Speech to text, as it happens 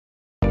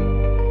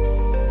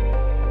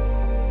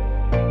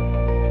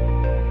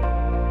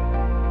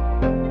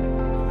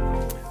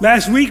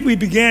Last week we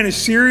began a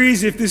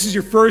series. If this is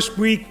your first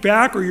week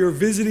back or you're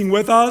visiting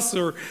with us,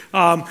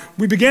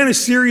 we began a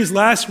series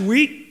last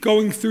week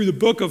going through the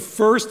book of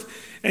 1st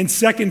and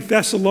 2nd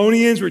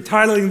Thessalonians. We're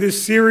titling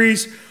this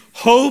series,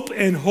 Hope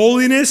and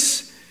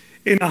Holiness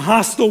in a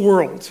Hostile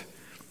World.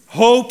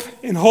 Hope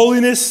and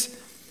Holiness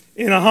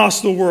in a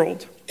Hostile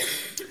World.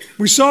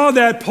 We saw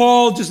that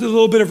Paul, just a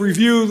little bit of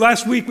review,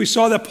 last week we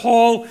saw that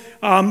Paul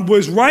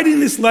was writing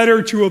this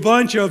letter to a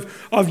bunch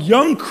of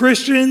young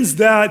Christians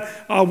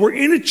that were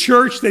in a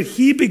church that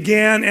he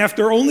began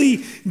after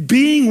only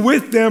being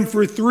with them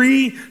for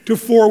 3 to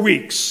 4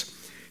 weeks.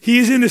 He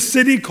is in a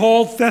city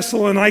called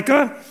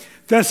Thessalonica.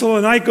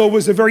 Thessalonica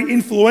was a very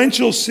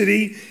influential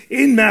city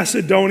in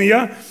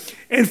Macedonia.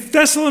 And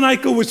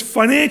Thessalonica was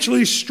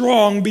financially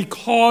strong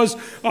because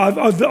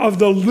of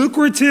the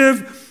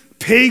lucrative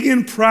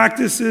pagan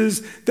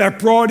practices that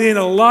brought in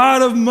a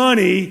lot of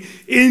money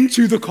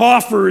into the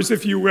coffers,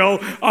 if you will,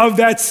 of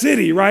that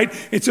city, right?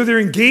 And so they're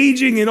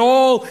engaging in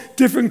all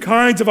different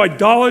kinds of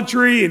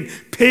idolatry and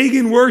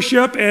pagan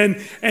worship, and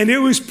it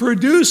was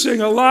producing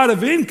a lot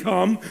of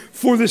income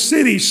for the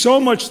city, so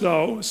much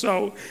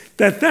so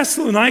that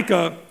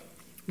Thessalonica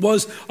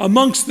was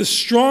amongst the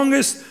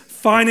strongest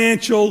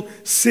financial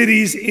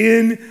cities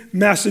in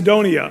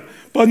Macedonia.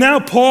 But now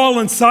Paul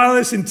and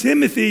Silas and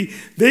Timothy,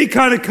 they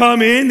kind of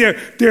come in,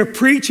 they're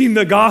preaching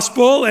the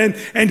gospel, and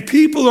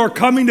people are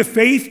coming to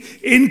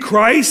faith in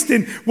Christ.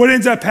 And what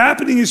ends up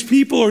happening is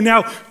people are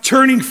now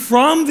turning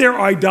from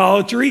their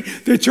idolatry,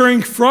 they're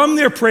turning from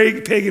their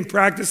pagan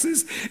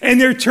practices,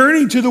 and they're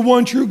turning to the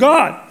one true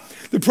God.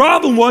 The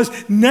problem was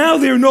now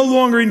they're no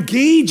longer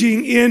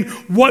engaging in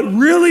what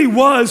really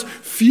was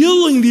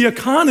fueling the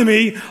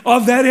economy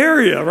of that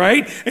area,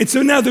 right? And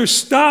so now they're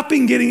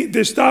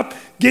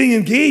getting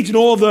engaged in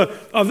all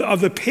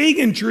of the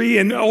paganry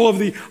and all of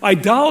the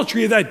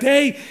idolatry of that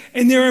day,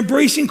 and they're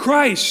embracing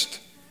Christ.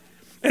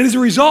 And as a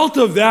result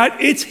of that,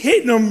 it's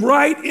hitting them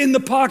right in the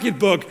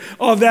pocketbook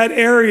of that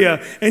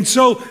area. And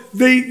so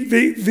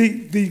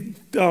the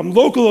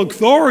local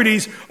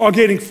authorities are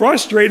getting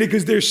frustrated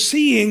because they're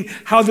seeing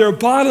how their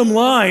bottom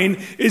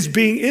line is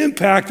being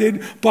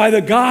impacted by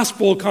the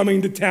gospel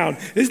coming to town.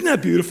 Isn't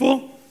that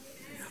beautiful?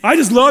 I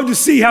just love to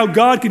see how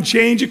God can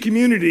change a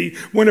community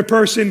when a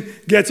person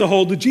gets a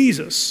hold of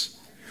Jesus.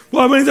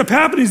 Well, what ends up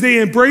happening is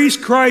they embrace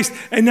Christ,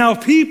 and now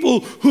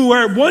people who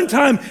were at one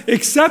time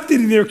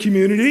accepted in their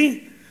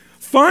community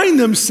find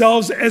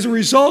themselves, as a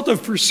result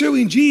of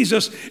pursuing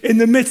Jesus, in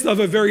the midst of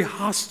a very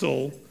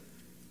hostile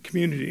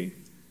community,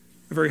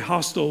 a very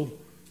hostile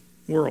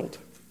world.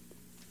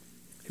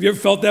 Have you ever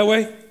felt that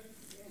way?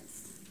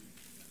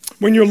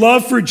 When your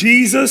love for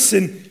Jesus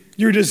and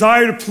your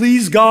desire to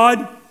please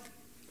God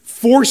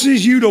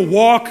forces you to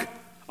walk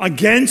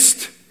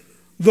against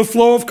the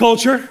flow of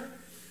culture,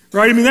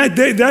 right? I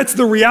mean, that's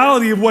the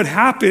reality of what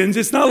happens.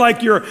 It's not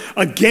like you're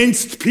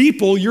against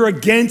people, you're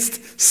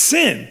against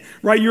sin,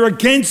 right? You're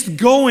against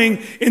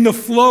going in the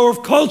flow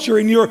of culture,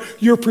 and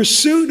your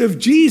pursuit of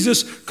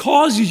Jesus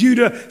causes you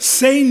to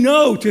say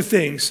no to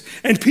things.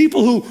 And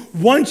people who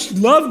once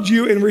loved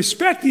you and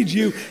respected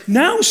you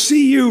now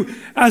see you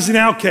as an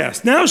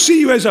outcast, now see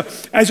you as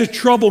a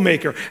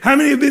troublemaker. How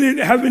many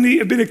have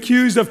been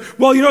accused of,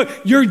 well, you know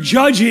what, you're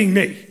judging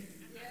me?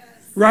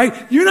 Right?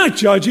 You're not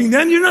judging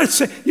them. You're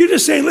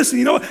just saying, listen,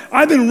 you know what?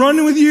 I've been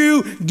running with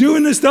you,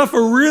 doing this stuff for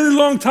a really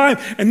long time,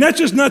 and that's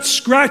just not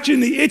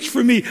scratching the itch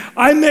for me.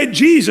 I met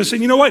Jesus,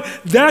 and you know what?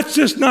 That's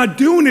just not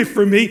doing it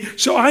for me,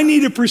 so I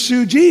need to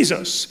pursue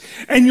Jesus.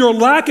 And your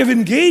lack of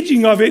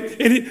engaging of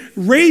it, and it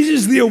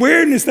raises the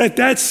awareness that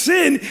that's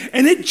sin,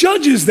 and it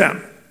judges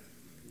them.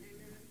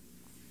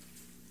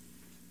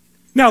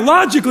 Now,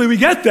 logically, we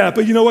get that,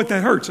 but you know what?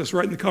 That hurts us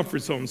right in the comfort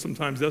zone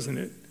sometimes, doesn't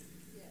it?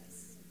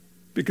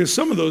 Because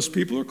some of those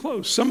people are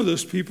close. Some of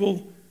those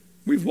people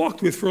we've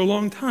walked with for a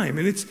long time.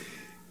 And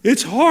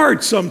it's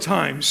hard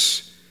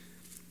sometimes.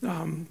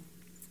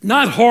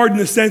 Not hard in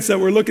the sense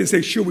that we're looking to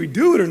say, should we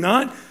do it or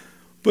not?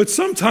 But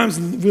sometimes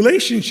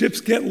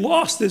relationships get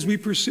lost as we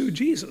pursue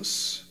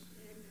Jesus.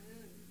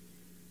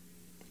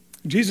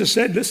 Jesus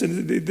said,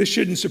 listen, this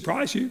shouldn't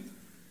surprise you.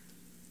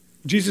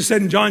 Jesus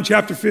said in John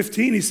chapter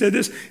 15, he said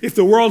this, if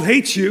the world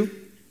hates you,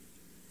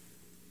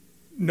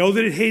 know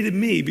that it hated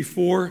me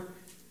before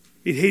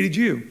it hated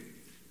you.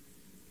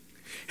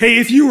 Hey,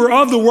 if you were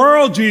of the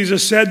world,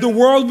 Jesus said, the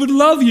world would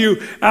love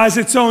you as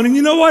its own. And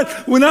you know what?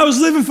 When I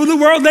was living for the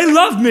world, they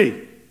loved me.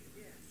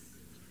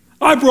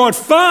 I brought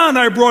fun,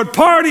 I brought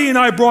party, and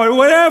I brought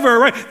whatever,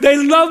 right? They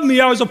loved me.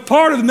 I was a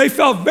part of them. They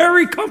felt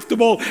very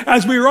comfortable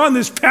as we were on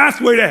this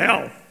pathway to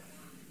hell.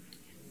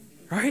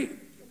 Right?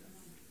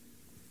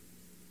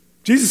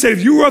 Jesus said,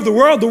 if you were of the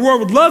world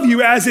would love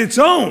you as its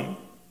own.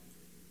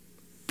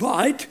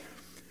 But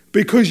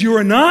because you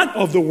are not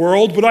of the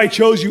world, but I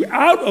chose you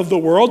out of the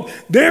world,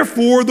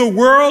 therefore the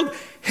world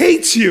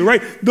hates you,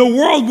 right? The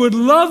world would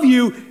love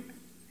you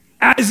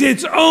as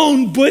its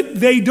own, but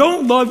they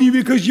don't love you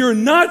because you're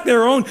not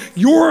their own,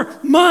 you're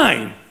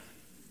mine.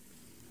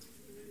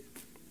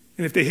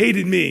 And if they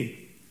hated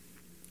me,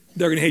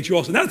 they're going to hate you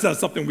also. That's not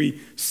something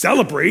we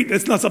celebrate.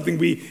 That's not something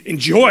we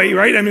enjoy,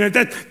 right? I mean,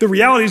 the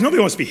reality is nobody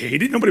wants to be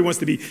hated. Nobody wants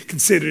to be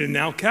considered an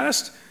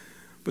outcast.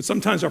 But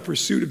sometimes our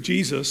pursuit of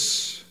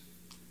Jesus,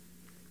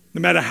 no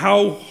matter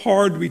how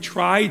hard we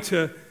try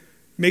to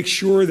make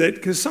sure that,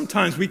 because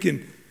sometimes we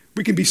can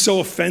be so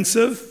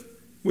offensive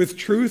with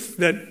truth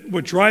that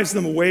what drives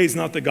them away is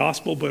not the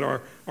gospel, but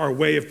our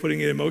way of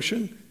putting it in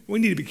motion. We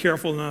need to be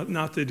careful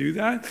not to do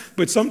that.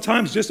 But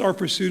sometimes just our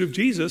pursuit of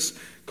Jesus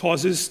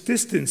causes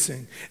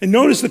distancing. And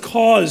notice the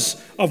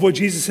cause of what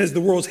Jesus says the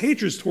world's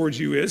hatred towards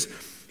you is.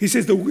 He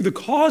says the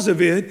cause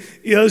of it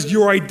is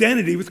your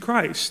identity with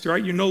Christ,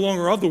 right? You're no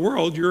longer of the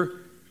world, you're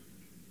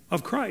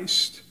of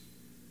Christ.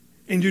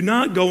 And you're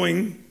not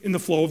going in the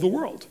flow of the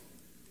world.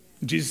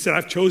 Jesus said,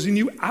 I've chosen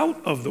you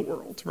out of the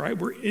world, right?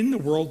 We're in the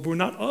world, but we're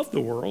not of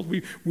the world.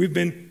 We've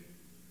been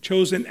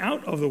chosen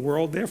out of the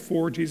world.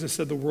 Therefore, Jesus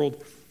said the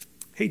world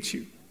hates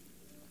you.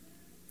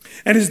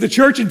 And as the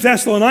church in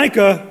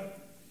Thessalonica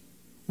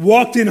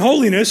walked in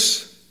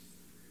holiness,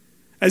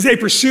 as they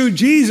pursued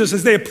Jesus,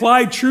 as they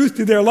applied truth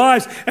to their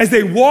lives, as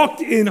they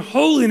walked in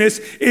holiness,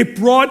 it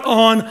brought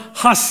on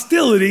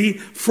hostility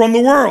from the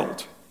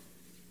world.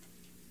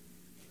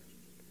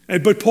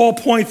 But Paul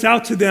points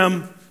out to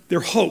them their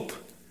hope.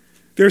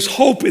 There's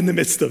hope in the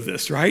midst of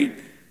this, right?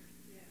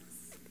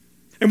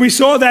 And we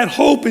saw that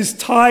hope is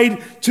tied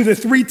to the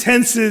three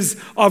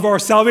tenses of our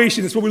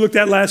salvation. That's what we looked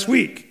at last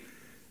week.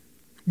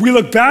 We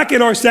look back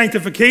at our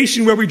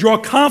sanctification where we draw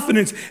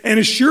confidence and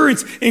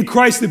assurance in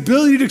Christ's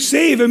ability to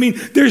save. I mean,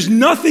 there's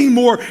nothing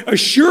more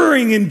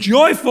assuring and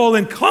joyful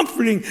and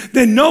comforting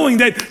than knowing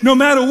that no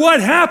matter what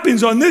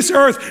happens on this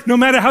earth, no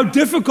matter how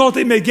difficult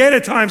it may get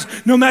at times,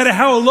 no matter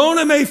how alone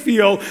I may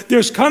feel,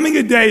 there's coming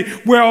a day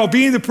where I'll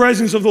be in the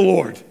presence of the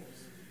Lord.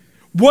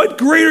 What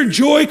greater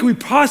joy can we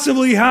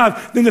possibly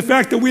have than the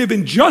fact that we have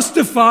been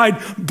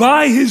justified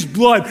by his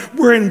blood?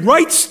 We're in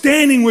right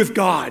standing with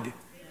God.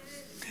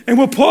 And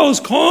what Paul is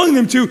calling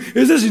them to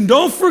is, listen,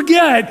 don't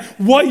forget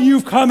what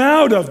you've come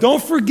out of.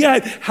 Don't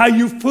forget how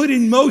you've put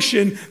in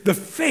motion the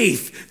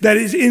faith that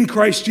is in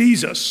Christ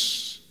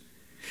Jesus.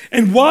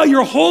 And while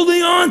you're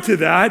holding on to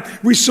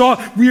that, we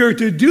saw we are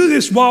to do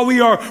this while we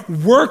are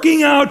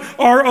working out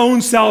our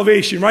own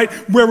salvation, right?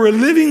 Where we're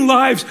living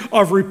lives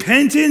of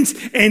repentance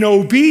and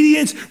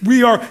obedience.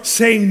 We are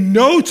saying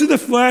no to the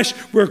flesh.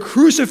 We're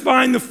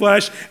crucifying the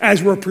flesh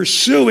as we're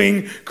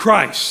pursuing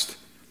Christ.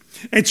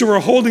 And so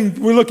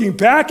we're looking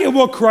back at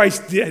what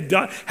Christ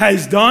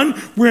has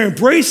done. We're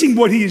embracing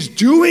what he is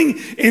doing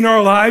in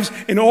our lives.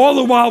 And all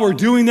the while we're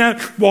doing that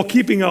while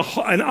keeping an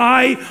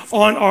eye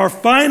on our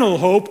final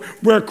hope,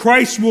 where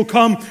Christ will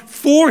come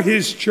for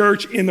his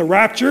church in the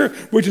rapture,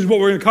 which is what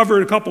we're going to cover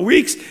in a couple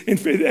weeks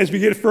as we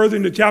get further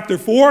into chapter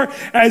 4,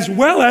 as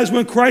well as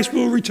when Christ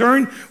will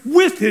return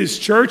with his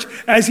church,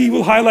 as he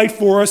will highlight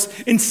for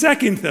us in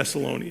 2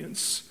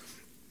 Thessalonians.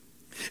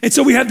 And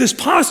so we have this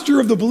posture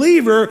of the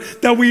believer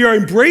that we are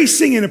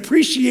embracing and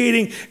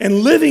appreciating and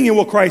living in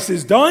what Christ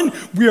has done.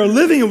 We are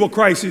living in what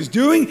Christ is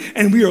doing,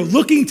 and we are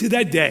looking to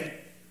that day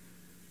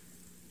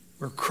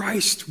where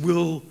Christ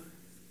will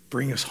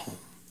bring us home.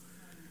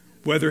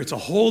 Whether it's a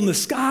hole in the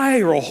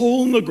sky or a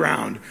hole in the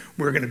ground,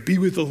 we're going to be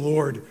with the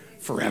Lord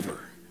forever.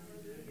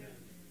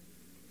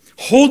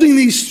 Holding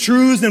these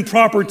truths in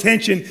proper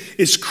tension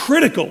is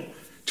critical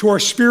to our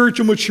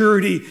spiritual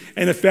maturity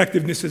and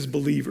effectiveness as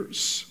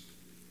believers.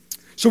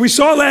 So we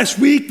saw last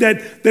week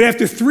that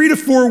after 3 to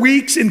 4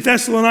 weeks in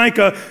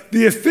Thessalonica,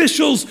 the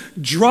officials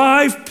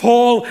drive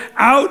Paul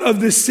out of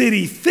the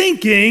city,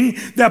 thinking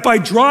that by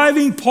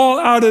driving Paul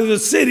out of the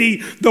city,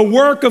 the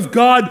work of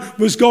God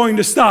was going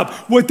to stop.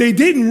 What they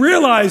didn't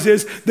realize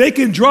is they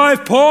can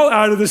drive Paul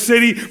out of the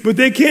city, but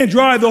they can't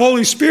drive the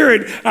Holy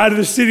Spirit out of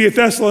the city of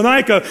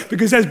Thessalonica,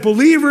 because as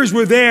believers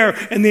were there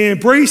and they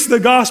embraced the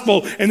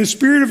gospel and the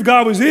Spirit of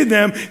God was in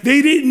them,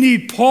 they didn't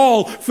need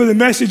Paul for the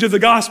message of the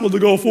gospel to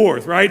go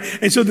forth, right?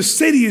 And so the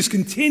city is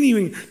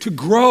continuing to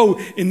grow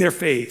in their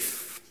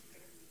faith.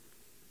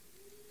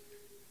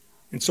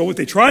 And so what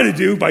they try to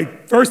do,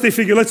 first they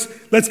figure,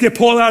 let's get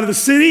Paul out of the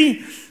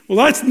city.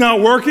 Well, that's not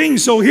working,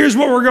 so here's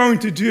what we're going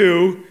to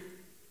do.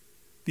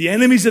 The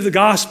enemies of the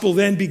gospel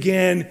then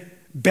began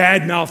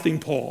bad-mouthing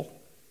Paul,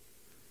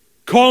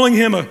 calling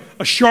him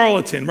a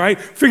charlatan, right?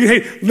 Figure,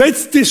 hey,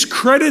 let's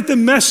discredit the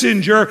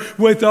messenger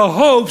with the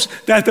hopes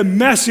that the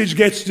message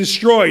gets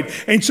destroyed.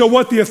 And so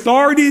what the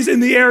authorities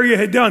in the area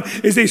had done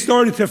is they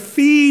started to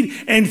feed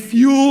and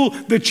fuel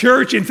the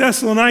church in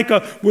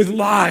Thessalonica with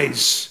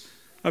lies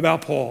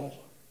about Paul,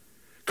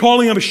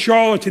 calling him a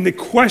charlatan. They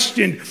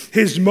questioned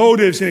his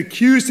motives and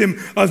accused him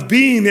of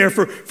being there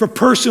for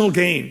personal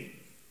gain.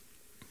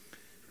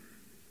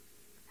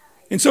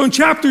 And so in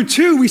chapter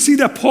 2, we see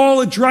that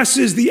Paul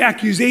addresses the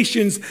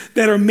accusations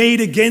that are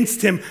made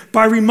against him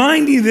by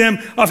reminding them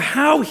of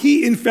how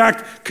he, in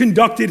fact,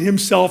 conducted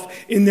himself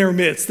in their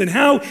midst and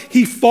how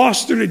he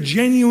fostered a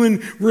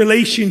genuine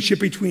relationship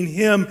between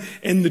him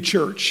and the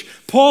church.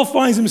 Paul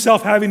finds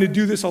himself having to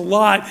do this a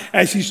lot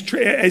as he's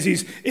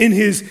in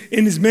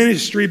his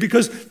ministry,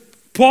 because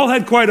Paul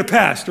had quite a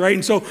past, right?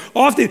 And so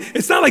often,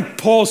 it's not like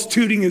Paul's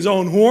tooting his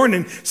own horn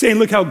and saying,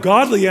 look how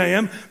godly I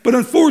am. But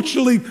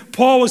unfortunately,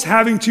 Paul was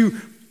having to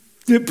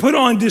put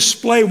on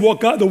display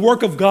the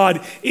work of God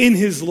in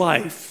his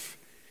life.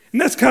 And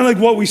that's kind of like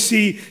what we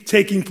see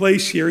taking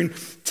place here. And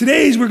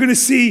today, we're going to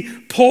see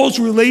Paul's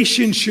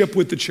relationship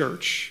with the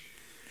church.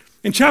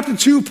 In chapter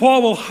 2,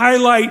 Paul will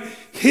highlight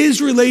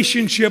his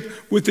relationship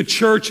with the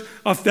church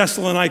of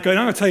Thessalonica. And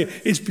I'm going to tell you,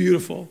 it's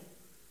beautiful.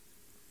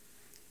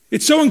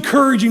 It's so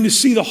encouraging to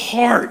see the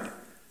heart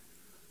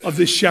of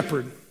this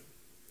shepherd,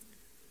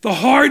 the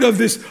heart of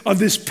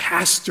this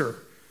pastor,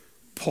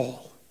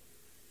 Paul.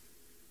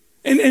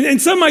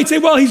 And some might say,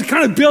 well, he's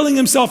kind of building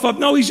himself up.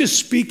 No, he's just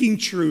speaking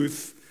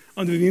truth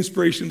under the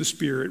inspiration of the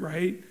Spirit,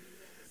 right?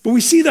 But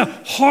we see the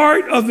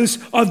heart of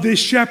this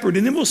shepherd,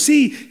 and then we'll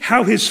see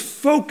how his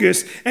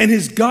focus and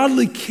his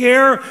godly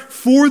care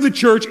for the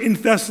church in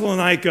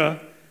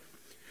Thessalonica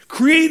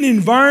create an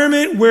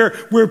environment where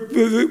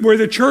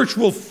the church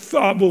will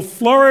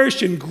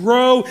flourish and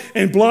grow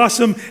and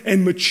blossom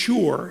and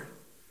mature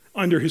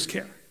under his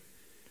care.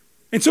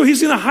 And so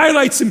he's going to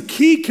highlight some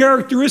key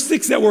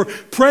characteristics that were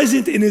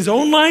present in his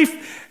own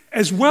life,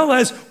 as well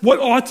as what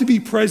ought to be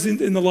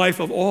present in the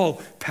life of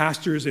all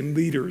pastors and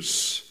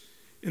leaders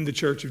in the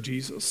church of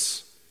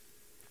Jesus.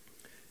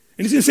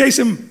 And he's going to say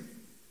some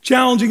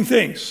challenging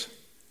things.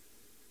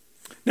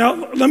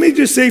 Now, let me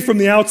just say from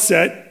the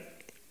outset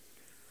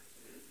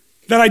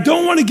that I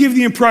don't want to give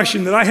the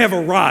impression that I have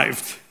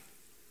arrived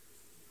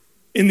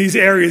in these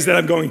areas that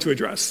I'm going to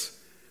address.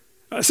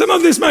 Some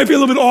of this might be a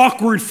little bit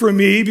awkward for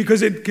me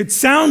because it could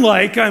sound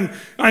like I'm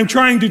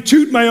trying to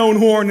toot my own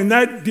horn, and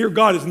that, dear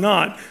God, is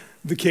not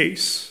the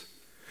case.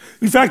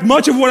 In fact,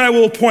 much of what I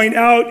will point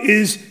out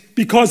is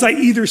because I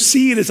either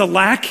see it as a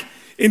lack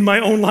in my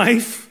own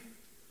life.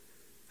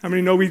 How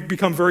many know we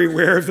become very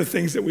aware of the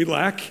things that we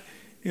lack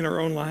in our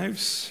own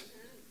lives?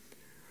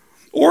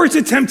 Or it's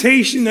a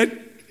temptation that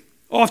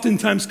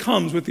oftentimes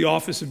comes with the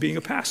office of being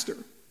a pastor.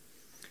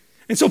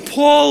 And so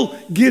Paul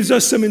gives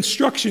us some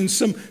instructions,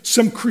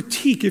 some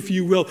critique, if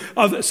you will,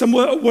 of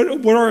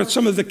what are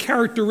some of the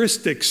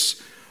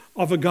characteristics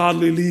of a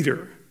godly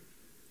leader.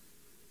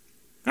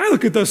 I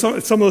look at some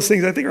of those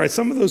things, I think, all right,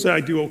 some of those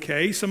I do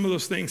okay. Some of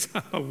those things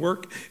are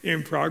work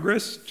in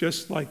progress,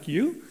 just like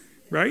you,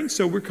 right?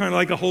 So we're kind of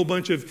like a whole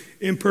bunch of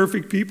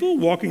imperfect people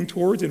walking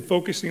towards and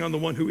focusing on the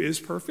one who is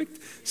perfect,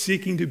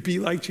 seeking to be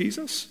like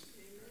Jesus.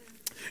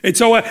 And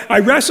so I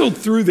wrestled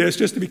through this,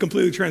 just to be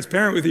completely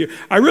transparent with you.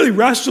 I really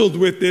wrestled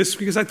with this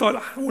because I thought,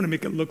 I don't want to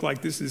make it look like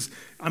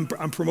I'm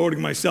promoting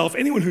myself.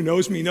 Anyone who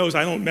knows me knows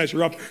I don't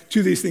measure up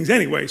to these things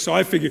anyway. So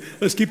I figured,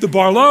 let's keep the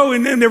bar low,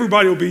 and then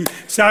everybody will be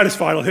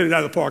satisfied. I'll hit it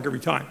out of the park every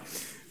time.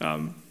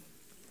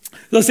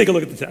 Let's take a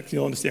look at the text.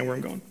 You'll understand where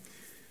I'm going.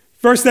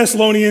 1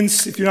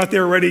 Thessalonians, if you're not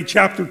there already,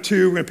 chapter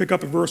 2, we're going to pick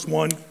up at verse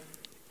 1.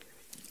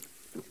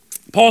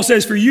 Paul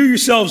says, "For you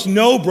yourselves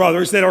know,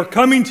 brothers, that our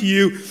coming to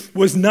you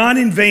was not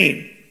in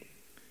vain.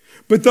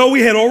 But though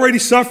we had already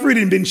suffered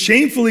and been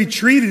shamefully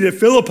treated at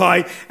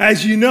Philippi,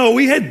 as you know,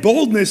 we had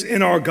boldness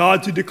in our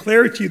God to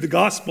declare to you the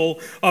gospel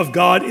of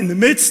God in the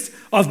midst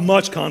of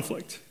much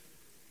conflict.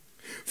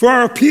 For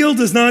our appeal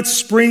does not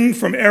spring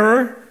from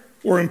error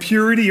or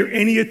impurity or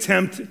any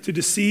attempt to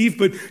deceive,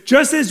 but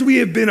just as we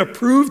have been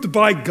approved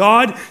by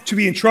God to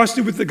be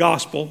entrusted with the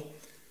gospel,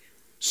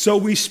 so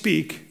we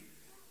speak."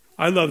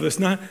 I love this,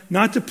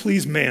 not to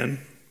please man,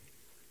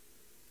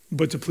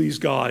 but to please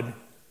God,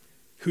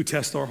 who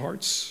tests our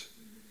hearts.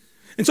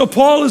 And so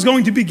Paul is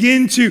going to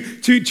begin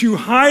to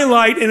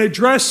highlight and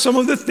address some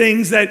of the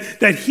things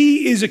that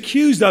he is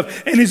accused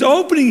of. And his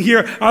opening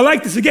here, I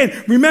like this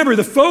again. Remember,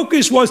 the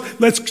focus was,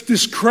 let's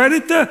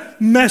discredit the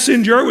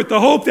messenger with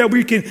the hope that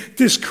we can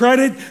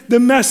discredit the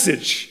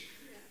message.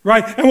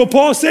 Right? And what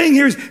Paul's saying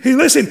here is, hey,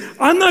 listen,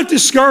 I'm not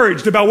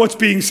discouraged about what's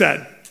being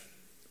said.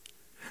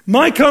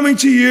 My coming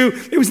to you,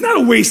 it was not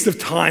a waste of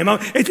time.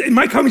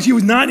 My coming to you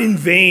was not in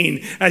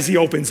vain, as he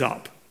opens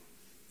up.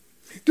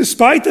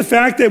 Despite the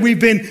fact that we've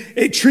been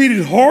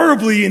treated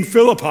horribly in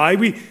Philippi,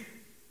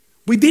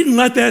 we didn't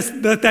let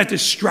that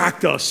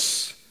distract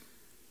us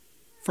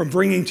from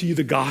bringing to you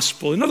the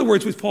gospel. In other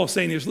words, what Paul's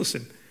saying is,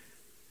 listen,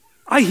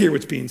 I hear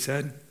what's being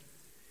said.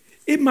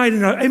 It might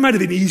have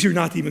been easier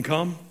not to even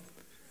come,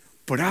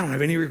 but I don't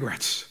have any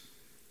regrets.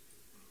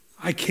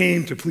 I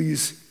came to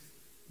please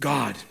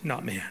God,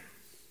 not man.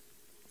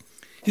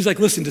 He's like,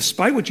 listen,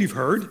 despite what you've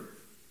heard,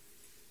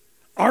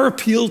 our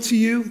appeal to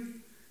you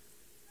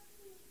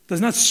does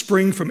not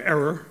spring from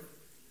error,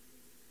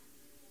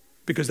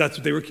 because that's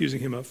what they were accusing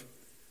him of.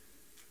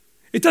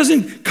 It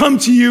doesn't come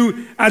to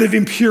you out of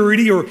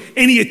impurity or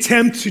any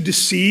attempt to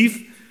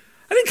deceive.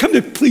 I didn't come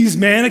to please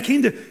man. I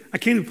came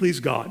to please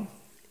God.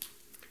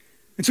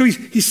 And so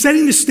he's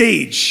setting the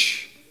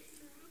stage.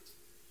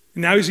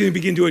 And now he's going to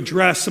begin to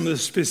address some of the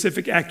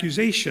specific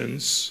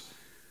accusations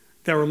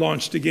that were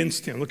launched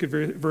against him. Look at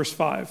verse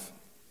 5.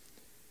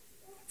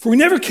 "For we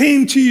never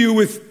came to you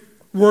with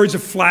words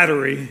of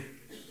flattery,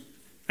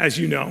 as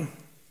you know."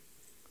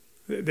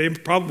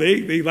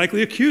 They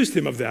likely accused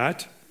him of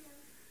that.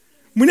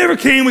 We never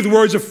came with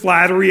words of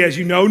flattery, as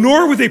you know,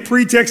 nor with a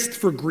pretext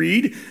for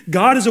greed.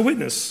 God is a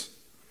witness.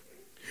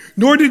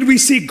 Nor did we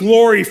seek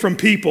glory from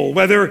people,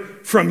 whether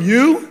from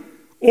you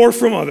or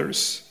from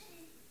others,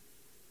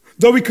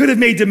 though we could have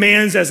made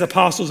demands as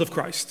apostles of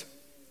Christ.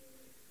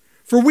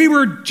 For we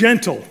were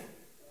gentle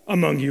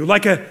among you,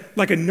 like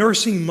a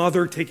nursing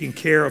mother taking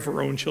care of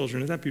her own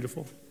children. Isn't that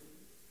beautiful?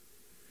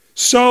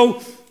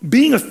 So,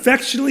 being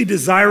affectionately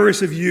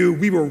desirous of you,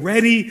 we were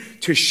ready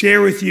to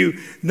share with you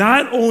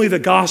not only the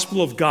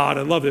gospel of God,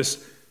 I love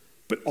this,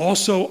 but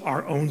also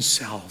our own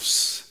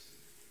selves.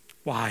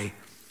 Why?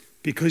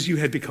 Because you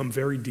had become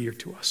very dear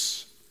to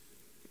us.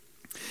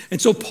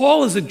 And so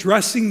Paul is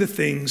addressing the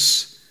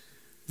things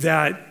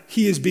that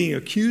he is being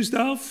accused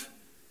of,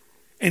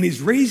 and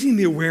he's raising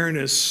the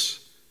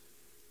awareness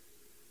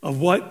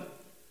of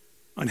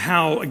on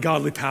how a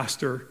godly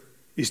pastor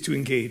is to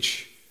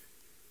engage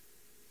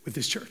with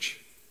this church.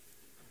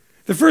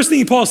 The first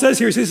thing Paul says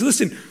here, he says,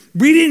 listen,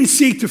 we didn't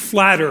seek to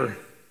flatter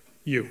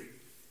you.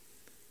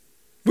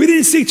 We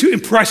didn't seek to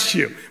impress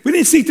you. We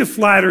didn't seek to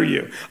flatter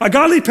you. A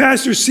godly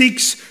pastor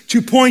seeks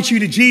to point you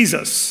to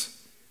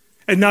Jesus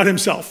and not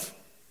himself.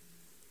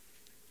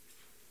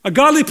 A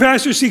godly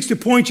pastor seeks to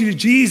point you to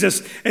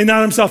Jesus and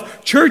not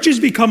himself. Churches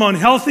become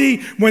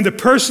unhealthy when the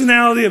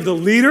personality of the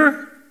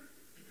leader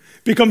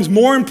becomes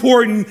more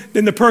important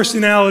than the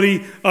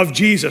personality of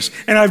Jesus.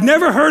 And I've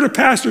never heard a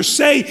pastor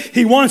say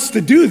he wants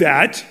to do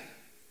that,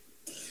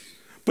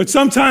 but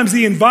sometimes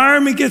the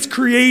environment gets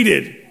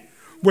created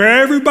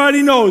where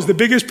everybody knows the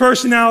biggest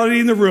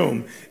personality in the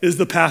room is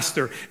the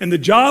pastor. And the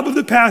job of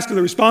the pastor,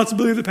 the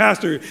responsibility of the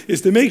pastor,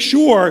 is to make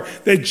sure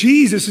that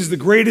Jesus is the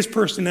greatest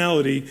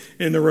personality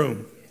in the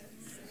room.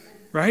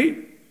 Right?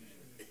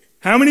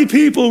 How many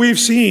people we've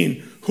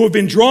seen who have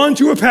been drawn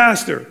to a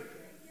pastor,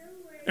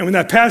 and when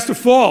that pastor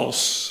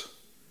falls,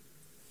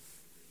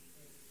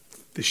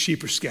 the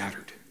sheep are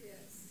scattered.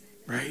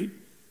 Right?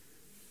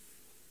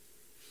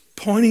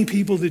 Pointing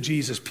people to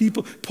Jesus.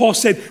 Paul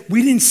said,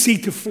 we didn't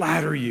seek to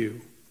flatter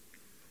you.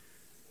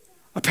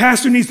 A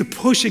pastor needs to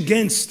push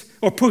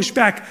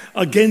back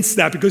against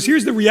that, because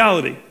here's the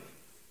reality.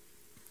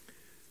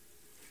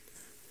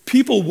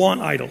 People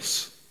want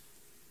idols.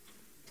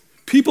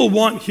 People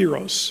want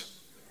heroes.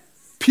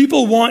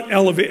 People want to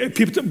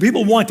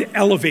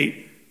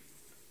elevate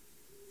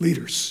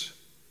leaders.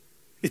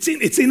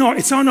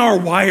 It's on our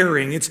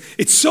wiring.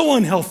 It's so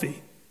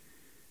unhealthy.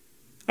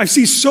 I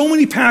see so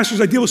many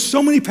pastors, I deal with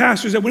so many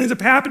pastors that what ends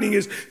up happening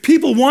is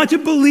people want to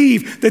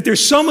believe that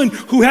there's someone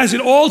who has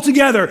it all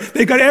together.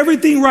 They've got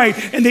everything right,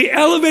 and they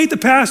elevate the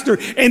pastor,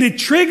 and it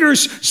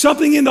triggers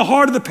something in the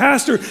heart of the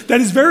pastor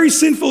that is very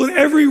sinful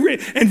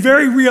and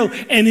very real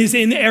and is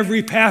in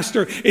every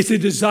pastor. It's a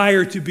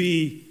desire to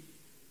be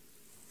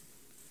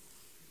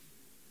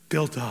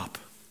built up.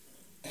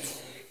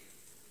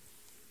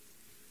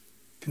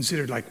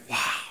 Considered like, wow.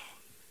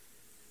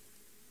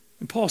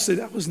 And Paul said,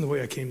 that wasn't the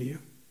way I came to you.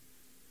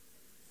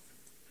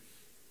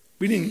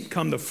 We didn't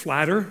come to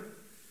flatter.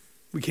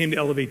 We came to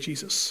elevate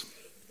Jesus,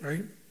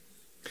 right?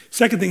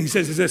 Second thing he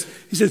says is this.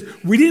 He says,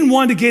 we didn't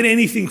want to get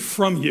anything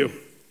from you.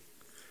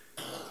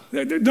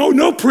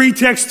 No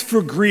pretext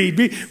for greed.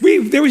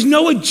 There was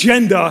no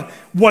agenda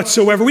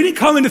whatsoever. We didn't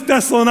come into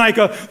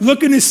Thessalonica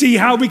looking to see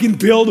how we can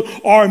build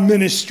our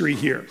ministry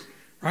here,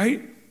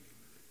 right?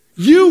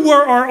 You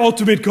were our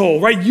ultimate goal,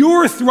 right?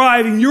 You're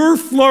thriving, you're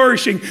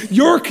flourishing,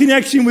 your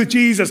connection with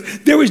Jesus.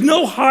 There was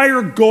no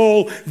higher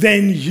goal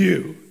than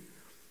you.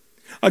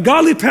 A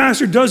godly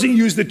pastor doesn't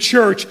use the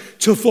church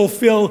to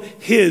fulfill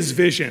his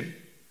vision.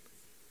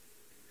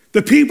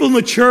 The people in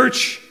the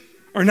church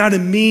are not a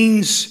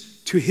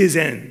means to his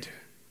end.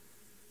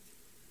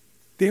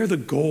 They are the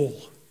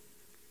goal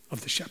of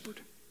the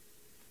shepherd.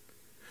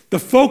 The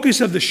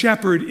focus of the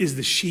shepherd is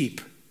the sheep,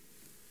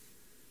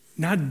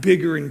 not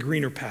bigger and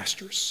greener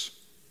pastures,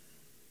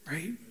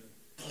 right?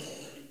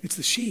 It's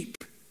the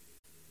sheep.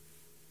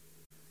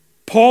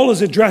 Paul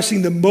is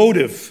addressing the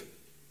motive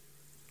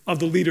of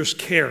the leader's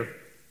care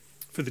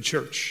for the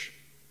church.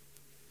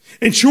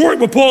 In short,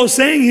 what Paul is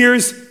saying here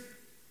is,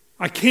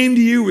 I came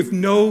to you with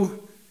no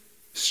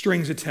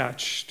strings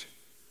attached.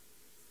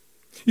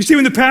 You see,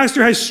 when the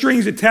pastor has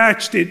strings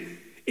attached,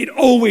 it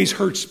always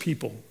hurts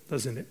people,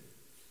 doesn't it?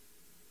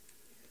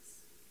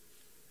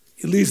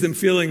 It leaves them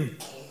feeling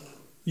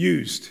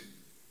used,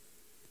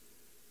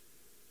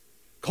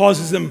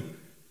 causes them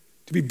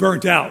to be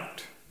burnt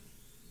out,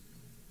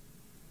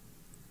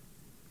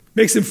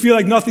 makes them feel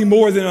like nothing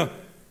more than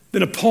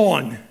a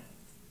pawn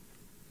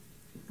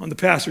on the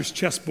pastor's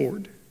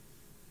chessboard.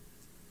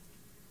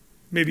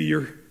 Maybe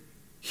you're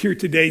here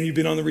today and you've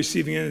been on the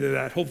receiving end of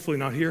that. Hopefully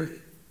not here.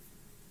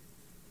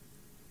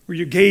 Where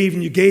you gave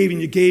and you gave and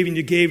you gave and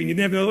you gave and you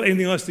didn't have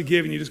anything else to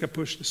give and you just got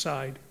pushed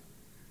aside.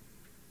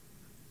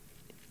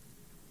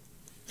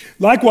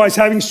 Likewise,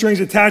 having strings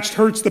attached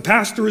hurts the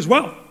pastor as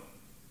well.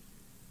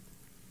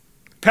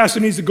 The pastor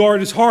needs to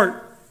guard his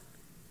heart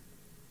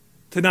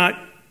to not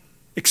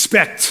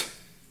expect,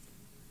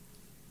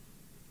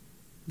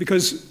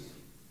 because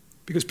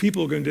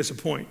people are going to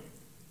disappoint.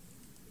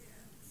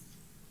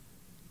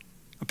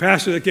 A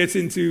pastor that gets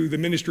into the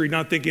ministry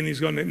not thinking he's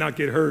going to not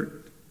get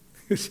hurt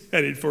is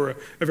headed for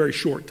a very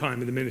short time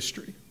in the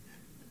ministry.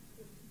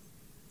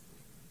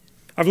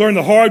 I've learned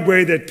the hard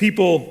way that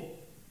people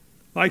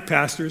like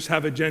pastors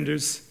have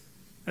agendas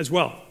as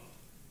well.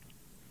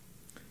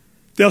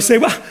 They'll say,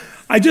 well,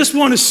 I just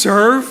want to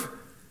serve.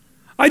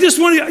 I just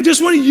want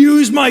to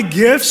use my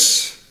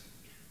gifts.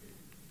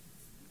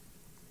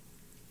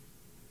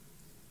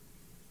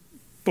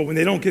 But when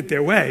they don't get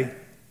their way,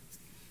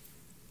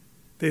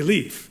 they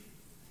leave.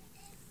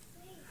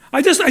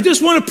 I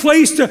just want a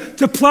place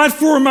to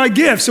platform my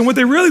gifts. And what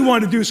they really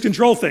want to do is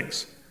control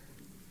things.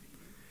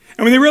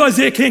 And when they realize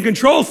they can't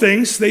control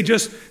things, they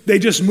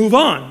just move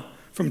on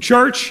from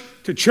church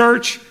to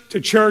church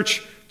to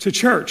church to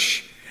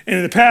church. And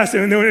in the past,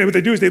 and what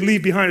they do is they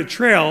leave behind a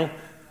trail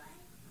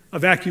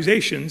of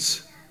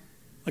accusations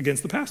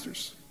against the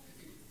pastors.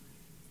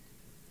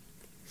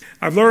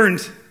 I've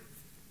learned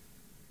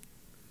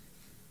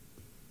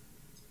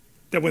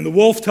that when the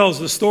wolf tells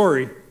the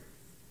story,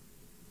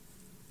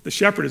 the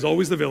shepherd is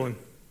always the villain.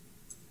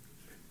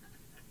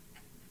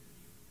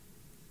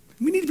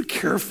 We need to be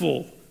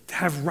careful to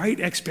have right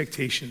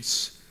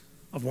expectations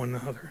of one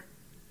another.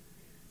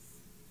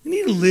 We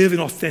need to live in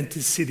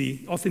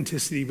authenticity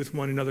with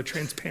one another,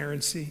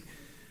 transparency.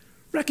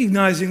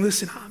 Recognizing,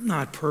 listen, I'm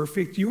not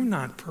perfect. You're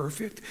not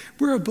perfect.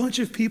 We're a bunch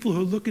of people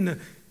who are looking to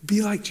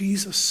be like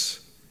Jesus.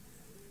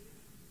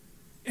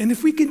 And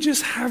if we can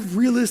just have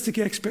realistic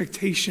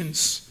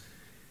expectations,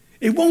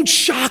 it won't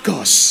shock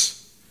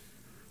us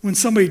when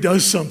somebody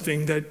does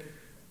something that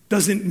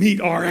doesn't meet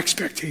our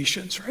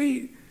expectations,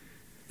 right?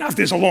 Now, if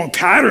there's a long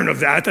pattern of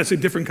that, that's a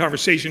different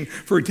conversation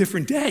for a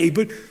different day.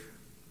 But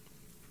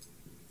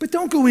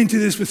don't go into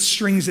this with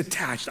strings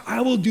attached.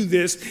 I will do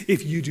this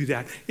if you do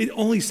that. It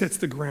only sets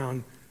the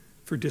ground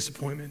for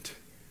disappointment.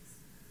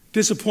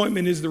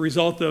 Disappointment is the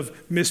result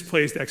of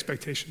misplaced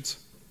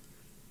expectations,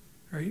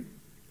 right?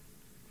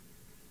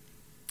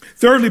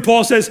 Thirdly,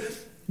 Paul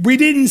says, we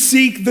didn't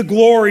seek the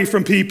glory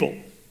from people.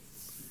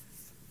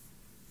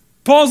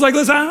 Paul's like,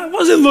 listen, I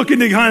wasn't looking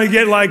to kind of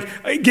get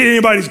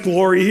anybody's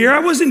glory here. I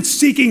wasn't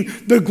seeking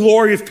the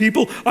glory of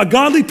people. A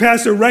godly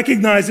pastor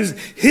recognizes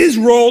his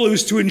role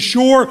is to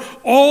ensure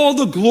all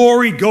the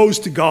glory goes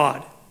to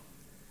God.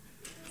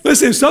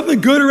 Listen, if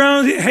something good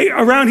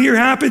around here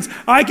happens,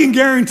 I can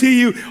guarantee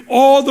you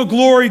all the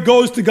glory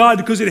goes to God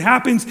because it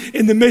happens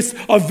in the midst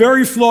of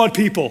very flawed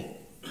people.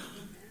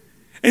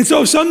 And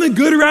so if something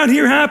good around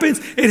here happens,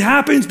 it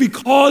happens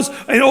because,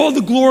 and all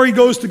the glory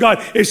goes to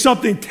God. If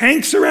something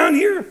tanks around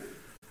here,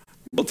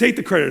 we'll take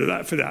the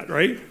credit for that,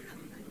 right?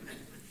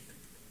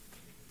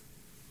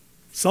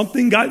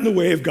 Something got in the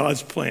way of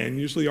God's plan,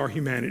 usually our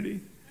humanity.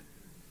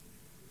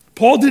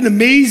 Paul had an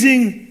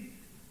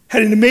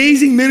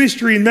amazing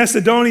ministry in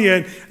Macedonia,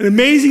 and an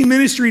amazing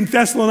ministry in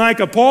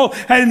Thessalonica. Paul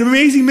had an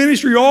amazing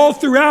ministry all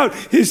throughout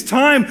his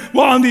time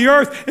while on the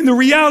earth. And the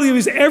reality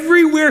is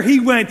everywhere he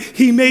went,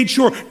 he made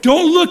sure,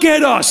 don't look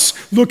at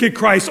us, look at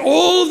Christ.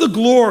 All of the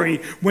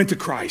glory went to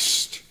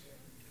Christ.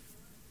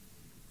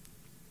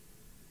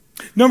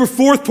 Number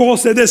 4, Paul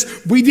said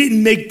this, we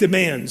didn't make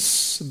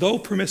demands, though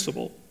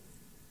permissible.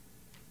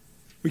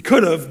 We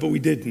could have, but we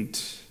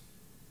didn't.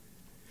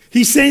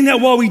 He's saying that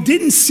while we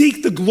didn't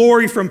seek the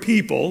glory from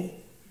people,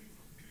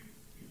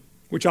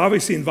 which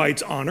obviously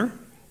invites honor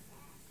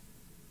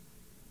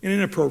in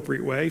an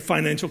appropriate way,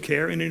 financial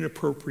care in an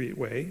appropriate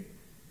way,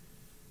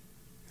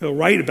 he'll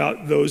write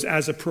about those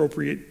as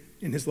appropriate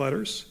in his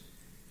letters.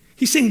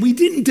 He's saying we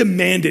didn't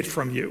demand it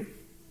from you.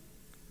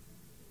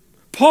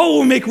 Paul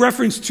will make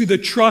reference to the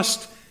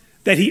trust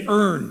that he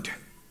earned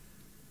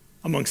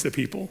amongst the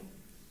people,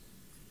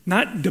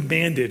 not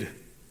demanded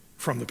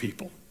from the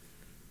people.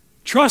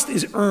 Trust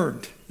is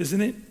earned, isn't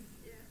it?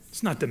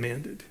 It's not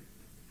demanded.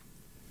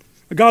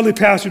 A godly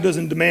pastor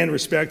doesn't demand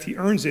respect. He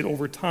earns it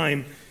over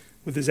time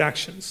with his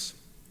actions.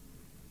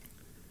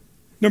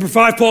 Number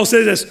 5, Paul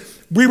says this,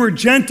 we were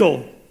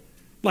gentle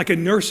like a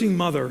nursing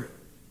mother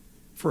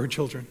for her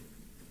children.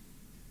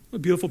 What a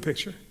beautiful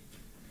picture.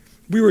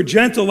 We were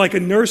gentle like a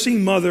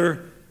nursing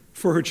mother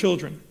for her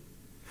children.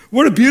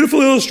 What a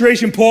beautiful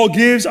illustration Paul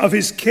gives of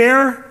his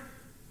care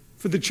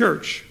for the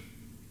church.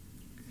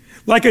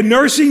 Like a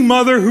nursing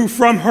mother who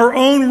from her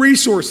own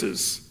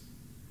resources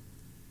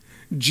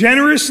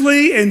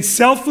generously and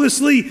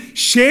selflessly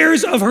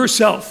shares of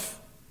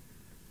herself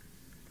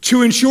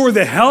to ensure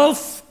the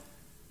health,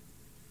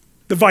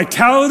 the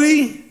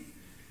vitality,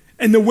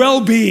 and the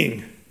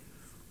well-being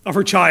of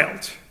her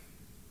child.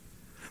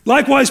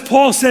 Likewise,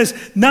 Paul says,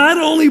 not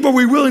only were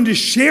we willing to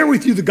share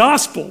with you the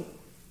gospel,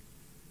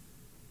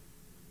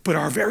 but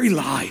our very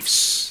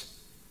lives,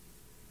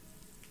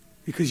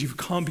 because you've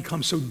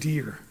become so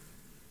dear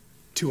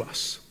to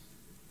us.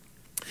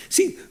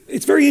 See,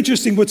 it's very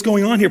interesting what's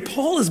going on here.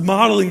 Paul is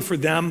modeling for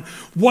them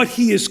what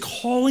he is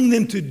calling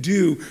them to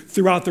do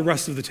throughout the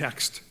rest of the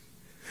text.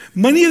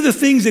 Many of the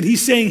things that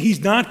he's saying he's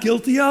not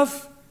guilty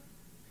of,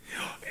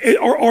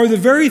 are the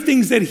very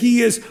things that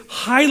he is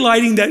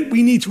highlighting that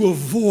we need to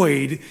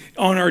avoid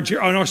on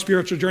our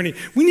spiritual journey.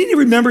 We need to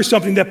remember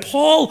something, that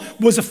Paul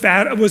was a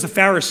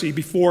Pharisee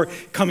before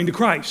coming to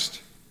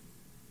Christ.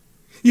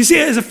 You see,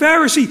 as a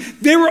Pharisee,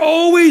 they were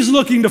always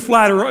looking to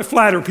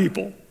flatter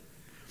people.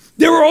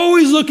 They were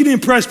always looking to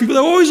impress people.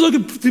 They were always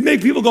looking to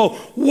make people go,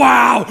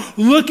 wow,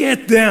 look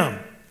at them.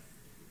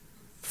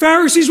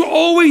 Pharisees were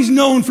always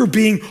known for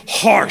being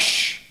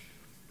harsh.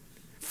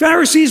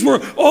 Pharisees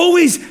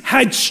always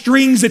had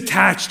strings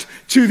attached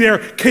to their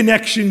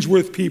connections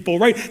with people,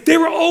 right? They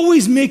were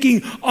always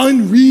making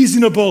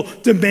unreasonable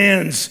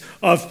demands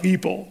of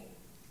people.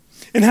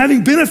 And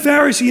having been a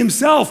Pharisee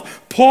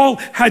himself, Paul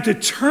had to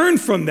turn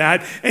from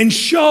that and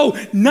show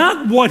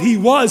not what he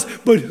was,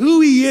 but who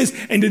he is,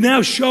 and to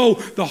now show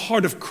the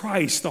heart of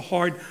Christ, the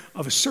heart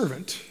of a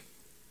servant,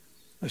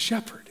 a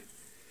shepherd.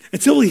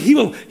 Until he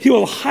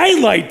will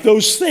highlight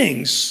those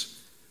things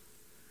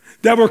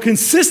that were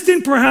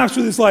consistent perhaps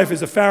with his life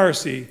as a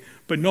Pharisee,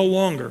 but no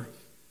longer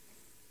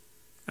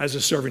as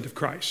a servant of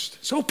Christ.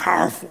 So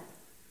powerful.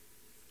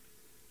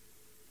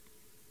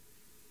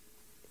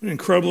 An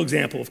incredible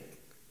example of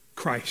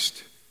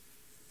Christ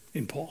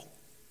in Paul.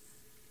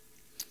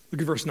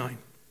 Look at verse 9.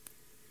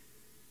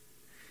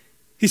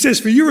 He says,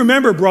 "For you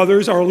remember,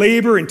 brothers, our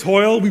labor and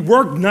toil. We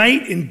worked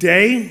night and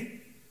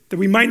day that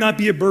we might not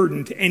be a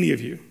burden to any of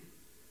you,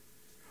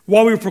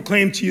 while we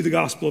proclaim to you the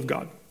gospel of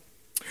God.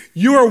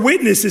 You are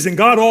witnesses, and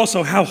God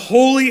also, how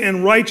holy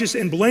and righteous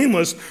and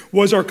blameless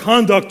was our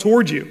conduct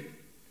toward you.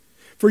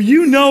 For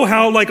you know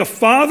how, like a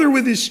father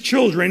with his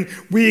children,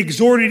 we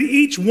exhorted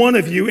each one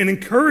of you and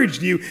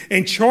encouraged you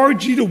and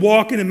charged you to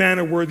walk in a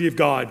manner worthy of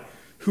God,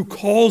 who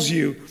calls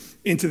you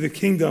into the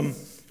kingdom,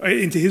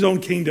 into his own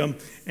kingdom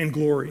and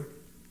glory."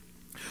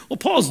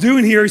 What Paul's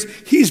doing here is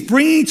he's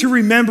bringing to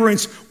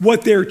remembrance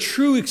what their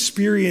true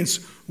experience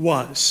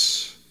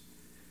was.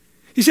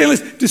 He's saying,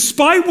 listen,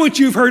 despite what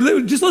you've heard,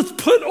 let's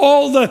put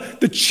all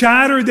the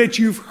chatter that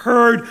you've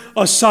heard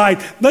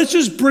aside. Let's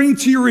just bring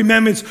to your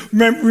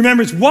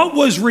remembrance what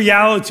was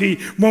reality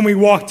when we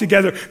walked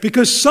together.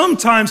 Because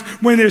sometimes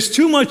when there's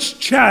too much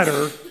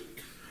chatter,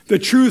 the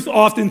truth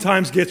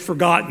oftentimes gets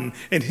forgotten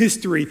and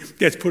history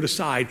gets put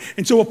aside.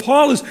 And so what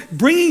Paul is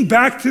bringing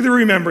back to the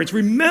remembrance,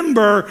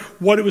 remember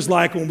what it was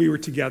like when we were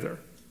together.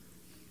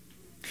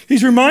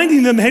 He's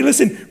reminding them, hey,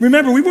 listen,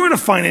 remember, we weren't a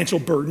financial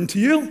burden to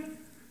you.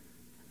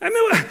 I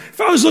mean,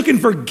 if I was looking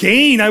for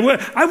gain,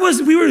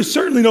 we were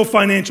certainly no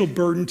financial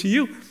burden to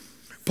you.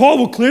 Paul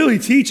will clearly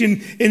teach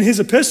in his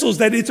epistles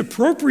that it's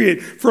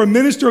appropriate for a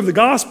minister of the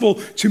gospel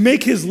to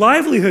make his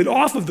livelihood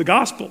off of the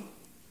gospel.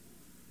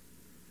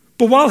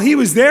 But while he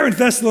was there in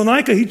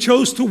Thessalonica, he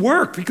chose to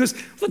work because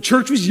the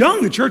church was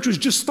young. The church was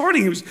just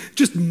starting. It was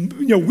just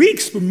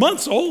weeks or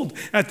months old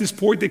at this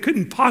point. They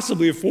couldn't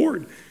possibly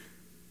afford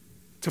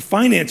to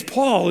finance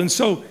Paul. And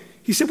so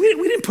he said, we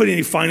didn't put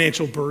any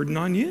financial burden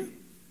on you.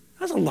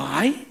 That's a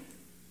lie.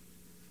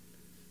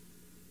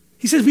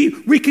 He says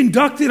we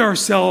conducted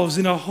ourselves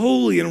in a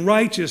holy and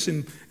righteous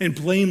and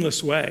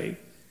blameless way.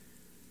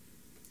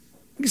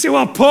 You can say,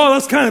 well, Paul,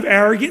 that's kind of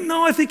arrogant.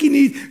 No, I think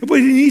what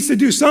he needs to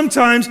do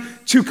sometimes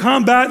to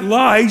combat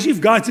lies,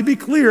 you've got to be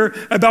clear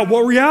about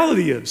what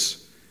reality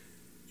is.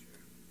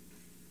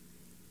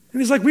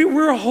 And it's like we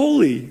were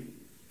holy,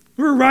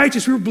 we were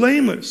righteous, we were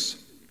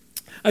blameless.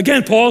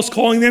 Again, Paul's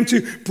calling them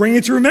to bring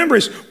into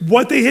remembrance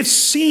what they have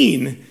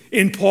seen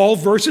in Paul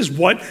versus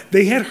what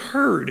they had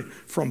heard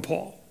from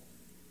Paul.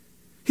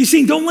 He's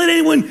saying, don't let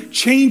anyone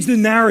change the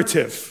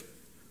narrative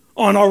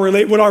on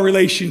what our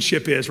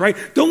relationship is, right?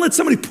 Don't let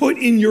somebody put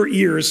in your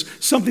ears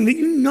something that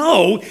you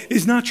know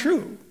is not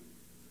true.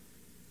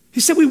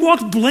 He said, we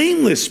walked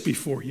blameless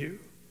before you.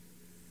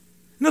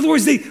 In other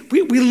words,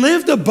 we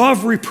lived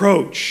above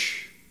reproach.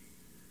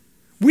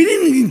 We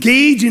didn't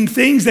engage in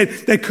things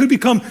that could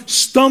become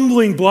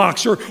stumbling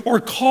blocks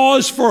or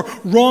cause for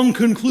wrong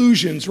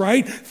conclusions,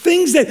 right?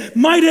 Things that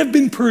might have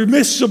been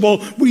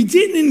permissible. We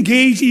didn't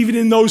engage even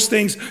in those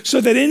things so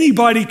that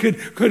anybody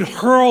could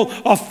hurl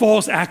a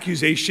false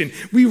accusation.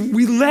 We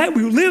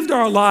lived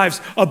our lives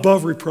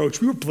above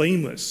reproach. We were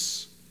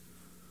blameless.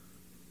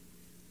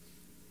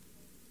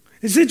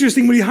 It's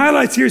interesting what he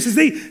highlights here. He says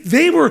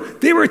they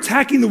were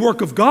attacking the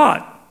work of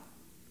God,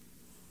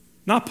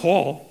 not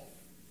Paul.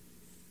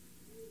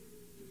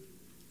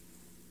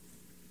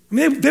 I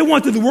mean, they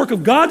wanted the work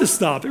of God to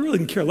stop. They really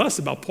didn't care less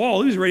about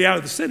Paul. He was already out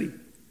of the city.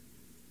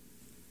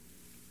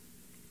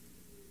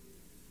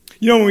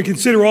 You know, when we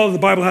consider all that the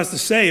Bible has to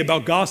say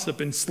about gossip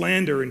and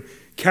slander and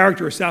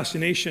character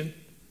assassination,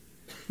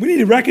 we need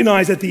to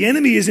recognize that the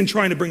enemy isn't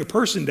trying to bring a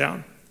person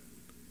down.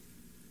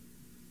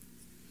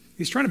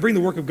 He's trying to bring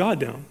the work of God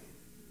down.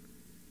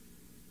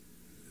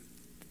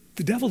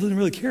 The devil doesn't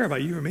really care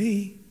about you or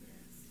me.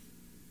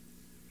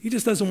 He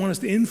just doesn't want us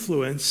to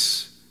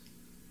influence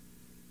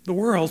the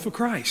world for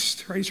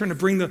Christ, right? He's trying to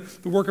bring the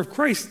work of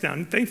Christ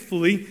down.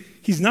 Thankfully,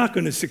 he's not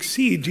going to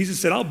succeed. Jesus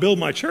said, I'll build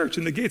my church,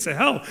 and the gates of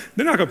hell,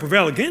 they're not going to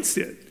prevail against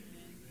it.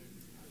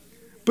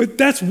 But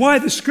that's why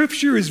the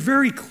scripture is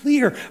very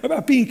clear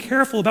about being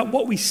careful about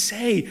what we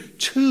say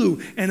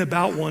to and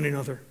about one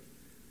another.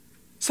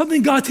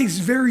 Something God takes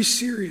very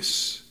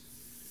serious.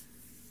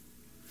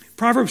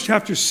 Proverbs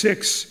chapter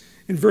 6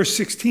 in verse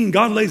 16,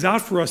 God lays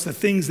out for us the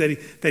things that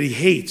he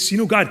hates. You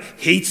know, God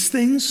hates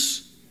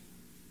things.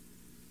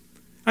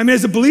 I mean,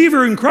 as a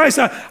believer in Christ,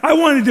 I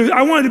wanted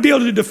to be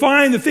able to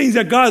define the things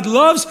that God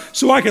loves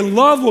so I can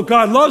love what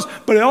God loves,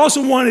 but I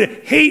also wanted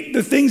to hate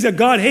the things that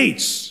God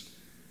hates,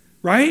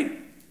 right?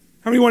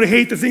 How many want to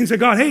hate the things that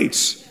God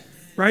hates,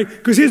 right?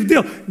 Because here's the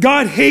deal.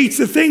 God hates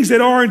the things that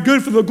aren't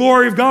good for the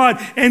glory of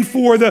God and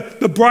for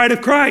the bride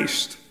of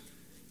Christ.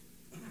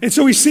 And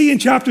so we see in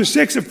chapter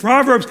 6 of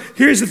Proverbs,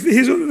 here's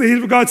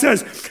what God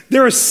says.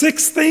 There are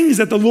 6 things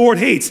that the Lord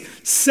hates,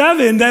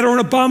 7 that are an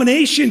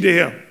abomination to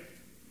him.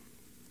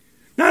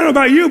 Now, I don't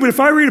know about you, but if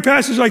I read a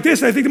passage like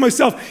this, I think to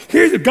myself,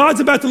 God's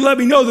about to let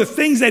me know the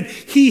things that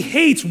he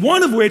hates,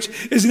 one of which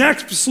is an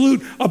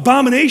absolute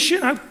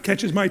abomination. That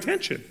catches my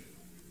attention,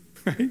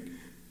 right?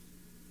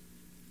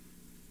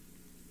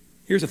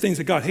 Here's the things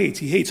that God hates.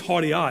 He hates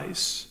haughty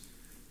eyes.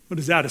 What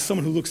is that? It's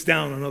someone who looks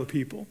down on other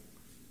people.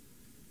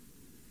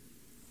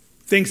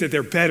 Thinks that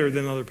they're better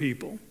than other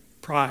people.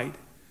 Pride.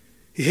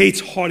 He hates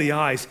haughty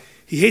eyes.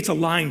 He hates a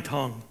lying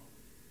tongue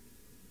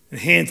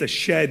and hands that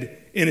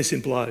shed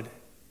innocent blood.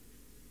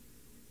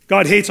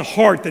 God hates a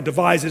heart that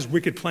devises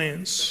wicked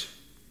plans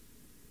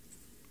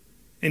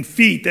and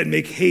feet that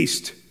make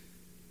haste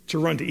to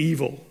run to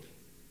evil.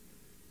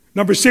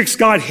 Number 6,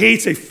 God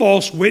hates a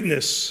false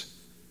witness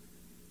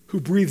who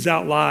breathes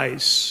out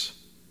lies.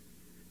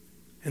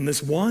 And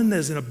this one that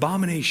is an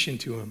abomination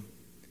to him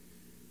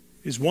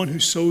is one who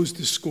sows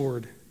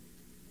discord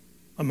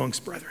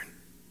amongst brethren.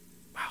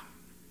 Wow.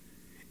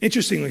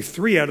 Interestingly,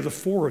 3 out of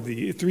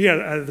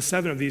the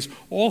 7 of these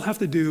all have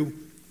to do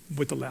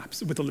with the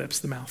lips,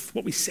 the mouth,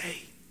 what we say,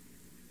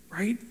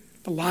 right?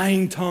 The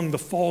lying tongue, the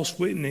false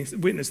witness,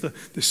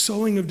 the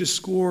sowing of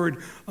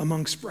discord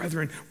amongst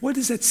brethren. What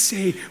does that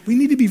say? We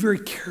need to be very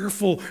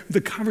careful with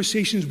the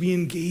conversations we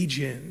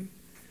engage in,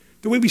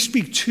 the way we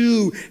speak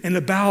to and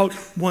about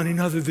one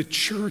another. The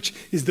church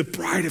is the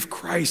bride of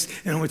Christ.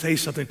 And I'm going to tell you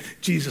something.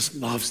 Jesus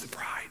loves the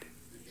bride.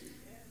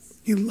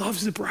 He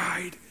loves the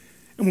bride.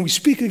 And when we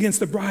speak against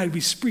the bride,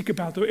 we speak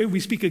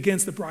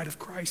against the bride of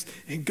Christ.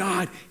 And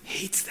God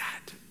hates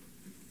that.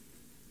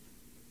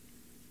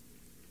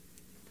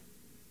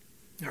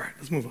 All right,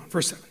 let's move on.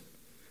 Verse 7.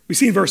 We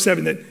see in verse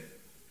 7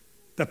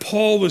 that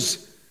Paul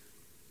was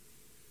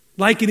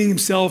likening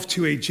himself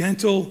to a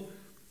gentle,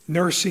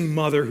 nursing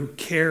mother who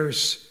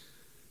cares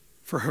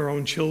for her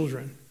own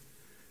children.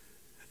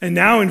 And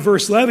now in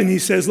verse 11,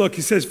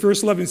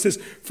 verse 11 says,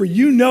 "For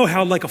you know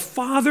how, like a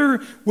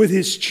father with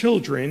his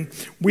children,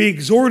 we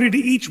exhorted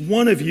each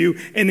one of you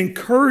and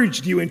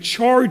encouraged you and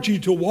charged you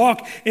to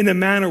walk in a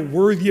manner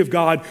worthy of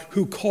God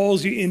who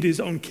calls you into his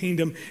own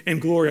kingdom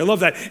and glory." I love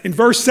that. In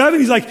verse 7,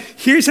 he's like,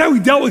 here's how we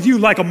dealt with you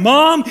like a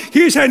mom.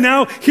 Here's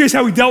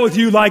how we dealt with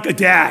you like a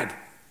dad.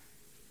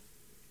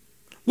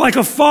 Like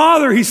a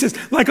father, he says,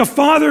 like a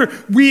father,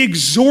 we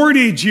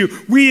exhorted you,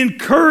 we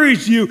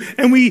encouraged you,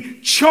 and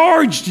we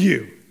charged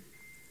you.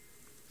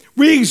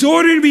 We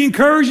exhorted, we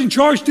encouraged, and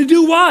charged to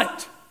do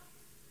what?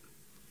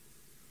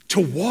 To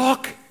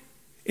walk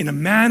in a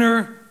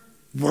manner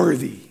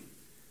worthy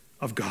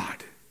of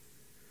God.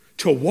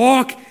 To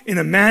walk in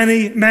a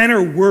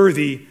manner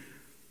worthy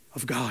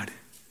of God.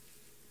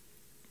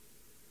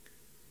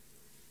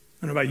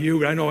 I don't know about you,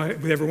 but I know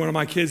with every one of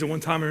my kids at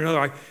one time or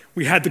another,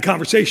 we had the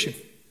conversation.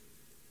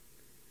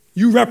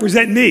 You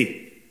represent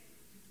me,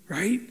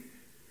 right?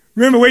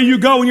 Remember, where you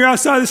go when you're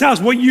outside this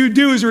house, what you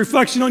do is a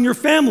reflection on your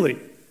family.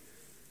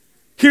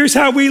 Here's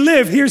how we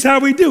live. Here's how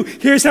we do.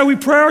 Here's how we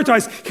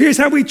prioritize. Here's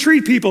how we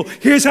treat people.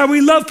 Here's how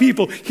we love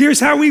people. Here's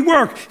how we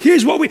work.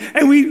 Here's what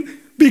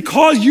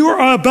because you're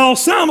a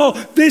Balsamo,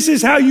 this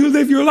is how you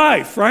live your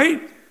life, right?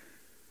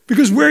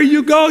 Because where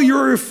you go,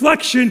 you're a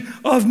reflection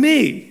of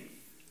me.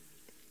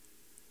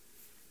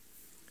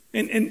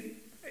 And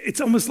it's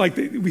almost like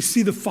we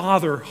see the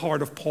father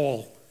heart of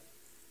Paul,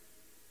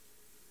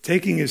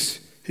 taking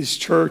his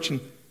church and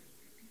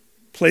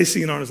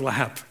placing it on his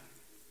lap.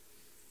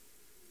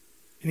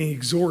 And he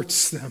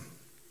exhorts them,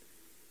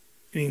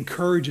 and he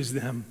encourages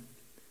them,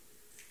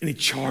 and he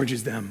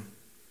charges them.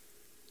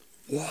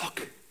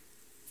 Walk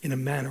in a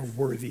manner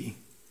worthy,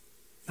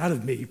 not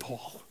of me,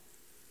 Paul,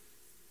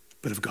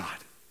 but of God.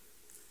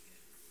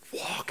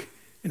 Walk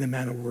in a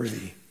manner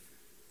worthy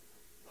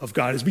of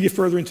God. As we get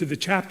further into the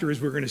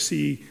chapters, we're going to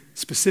see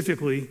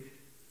specifically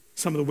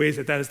some of the ways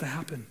that is to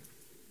happen.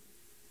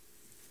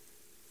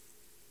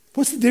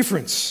 What's the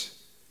difference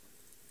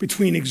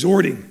between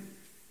exhorting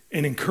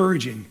and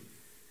encouraging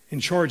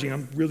and charging?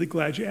 I'm really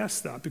glad you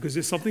asked that, because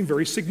there's something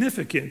very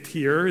significant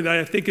here that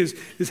I think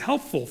is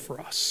helpful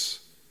for us.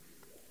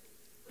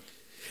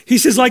 He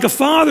says, like a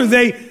father,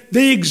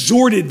 they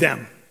exhorted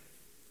them.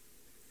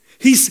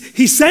 He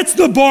sets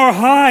the bar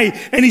high,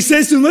 and he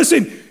says to them,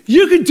 listen,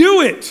 you can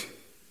do it.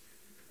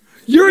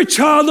 You're a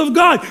child of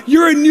God.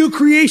 You're a new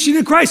creation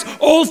in Christ.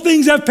 All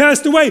things have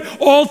passed away.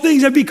 All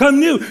things have become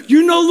new.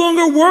 You're no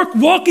longer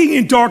walking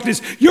in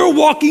darkness. You're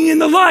walking in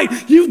the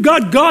light. You've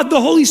got God,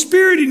 the Holy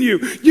Spirit in you.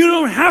 You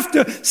don't have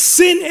to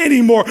sin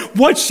anymore.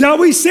 What shall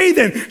we say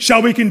then?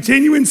 Shall we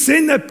continue in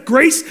sin that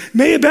grace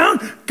may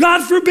abound?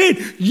 God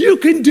forbid. You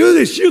can do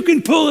this. You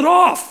can pull it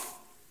off.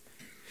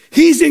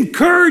 He's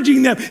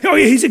encouraging them.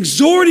 He's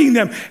exhorting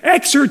them.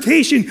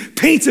 Exhortation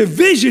paints a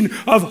vision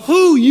of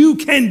who you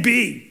can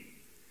be.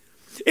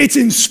 It's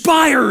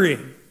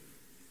inspiring.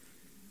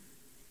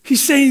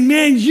 He's saying,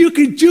 man, you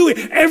can do it.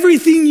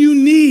 Everything you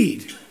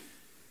need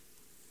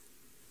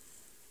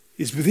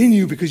is within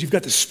you because you've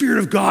got the Spirit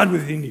of God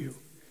within you.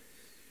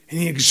 And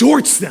he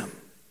exhorts them.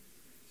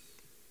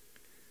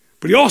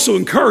 But he also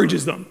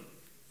encourages them.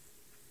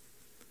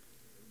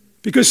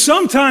 Because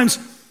sometimes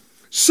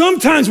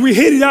we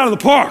hit it out of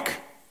the park.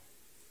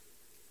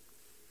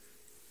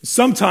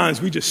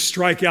 Sometimes we just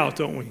strike out,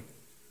 don't we?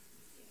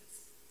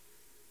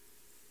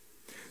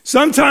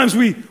 Sometimes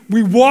we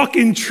walk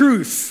in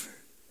truth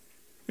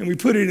and we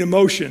put it in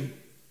motion.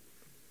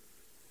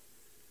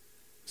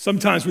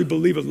 Sometimes we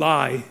believe a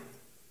lie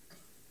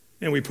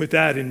and we put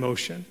that in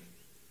motion.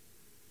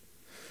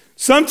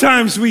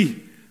 Sometimes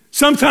we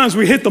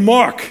hit the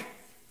mark.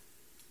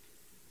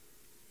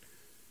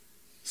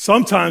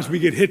 Sometimes we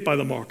get hit by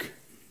the mark.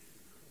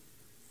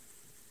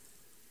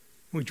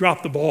 We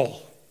drop the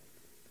ball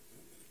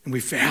and we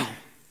fail.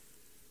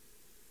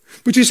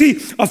 But you see,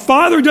 a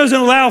father doesn't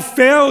allow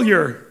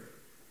failure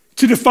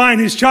to define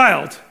his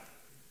child.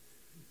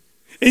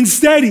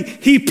 Instead,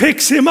 he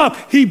picks him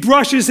up. He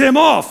brushes him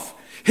off.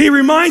 He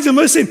reminds him,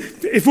 listen,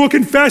 if we'll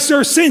confess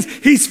our sins,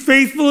 he's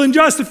faithful and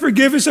just to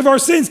forgive us of our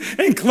sins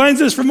and cleanse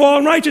us from all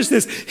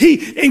unrighteousness.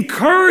 He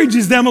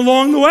encourages them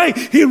along the way.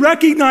 He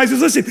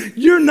recognizes, listen,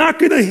 you're not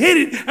going to hit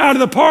it out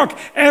of the park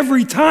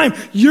every time.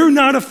 You're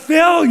not a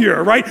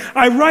failure, right?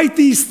 I write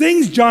these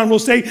things, John will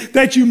say,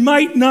 that you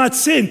might not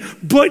sin.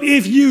 But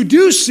if you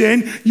do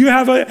sin, you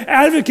have an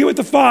advocate with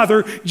the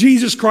Father,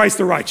 Jesus Christ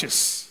the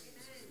righteous.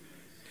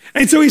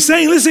 And so he's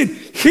saying, listen,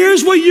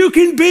 here's what you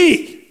can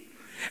be.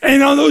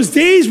 And on those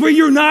days where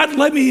you're not,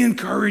 let me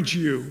encourage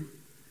you.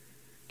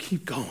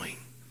 Keep going.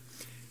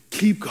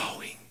 Keep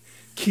going.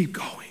 Keep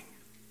going.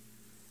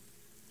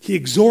 He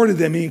exhorted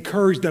them, he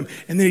encouraged them,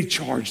 and then he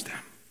charged them.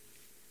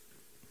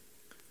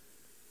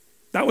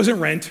 That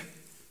wasn't rent.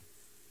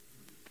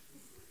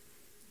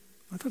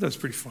 I thought that was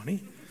pretty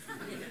funny.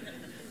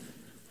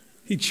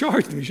 He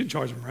charged them. You should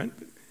charge them rent.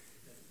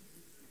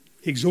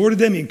 He exhorted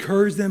them, he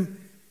encouraged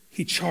them,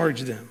 he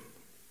charged them.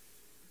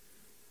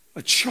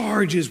 A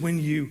charge is when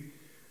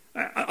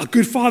a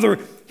good father,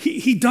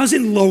 he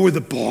doesn't lower the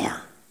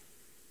bar.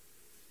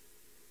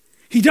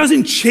 He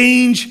doesn't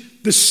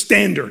change the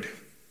standard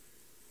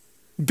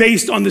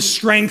based on the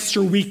strengths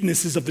or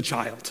weaknesses of the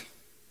child.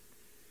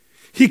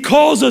 He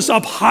calls us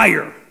up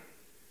higher.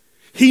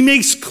 He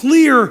makes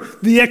clear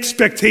the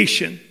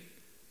expectation.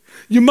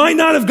 You might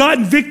not have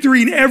gotten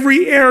victory in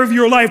every area of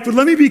your life, but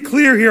let me be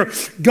clear here.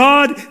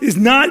 God is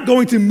not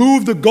going to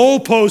move the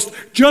goalpost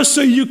just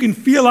so you can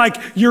feel like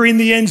you're in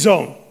the end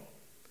zone.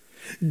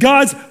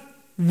 God's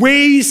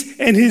ways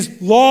and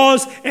his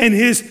laws and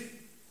his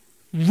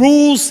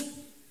rules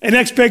and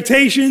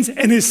expectations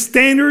and his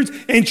standards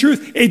and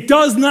truth, it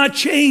does not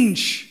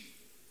change.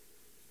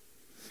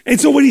 And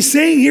so what he's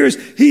saying here is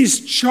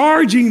he's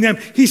charging them.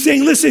 He's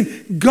saying,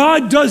 listen,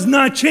 God does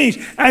not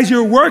change. As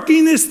you're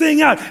working this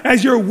thing out,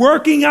 as you're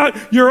working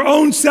out your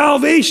own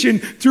salvation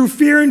through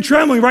fear and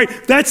trembling, right?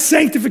 That's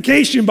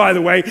sanctification, by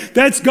the way.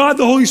 That's God,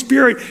 the Holy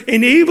Spirit,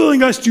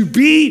 enabling us to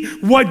be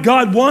what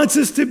God wants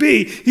us to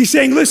be. He's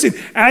saying, listen,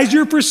 as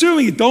you're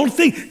pursuing it, don't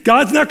think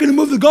God's not going to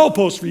move the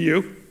goalpost for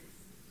you.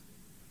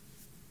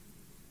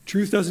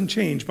 Truth doesn't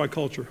change by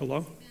culture.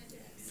 Hello?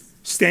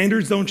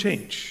 Standards don't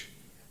change.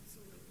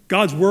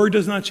 God's word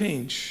does not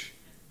change.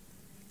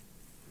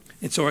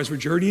 And so as we're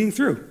journeying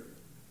through,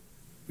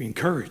 we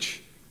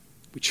encourage,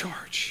 we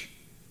charge,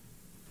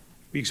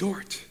 we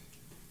exhort.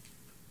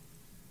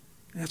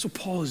 And that's what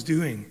Paul is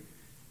doing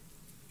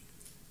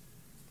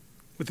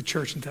with the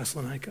church in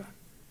Thessalonica.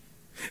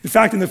 In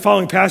fact, in the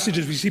following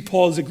passages, we see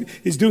Paul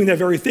is doing that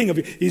very thing.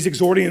 He's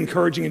exhorting,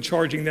 encouraging, and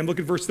charging them. Look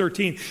at verse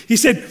 13. He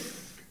said,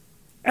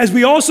 as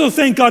we also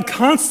thank God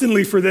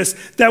constantly for this,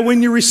 that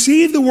when you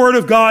received the word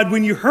of God,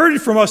 when you heard it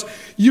from us,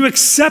 you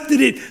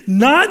accepted it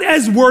not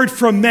as word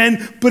from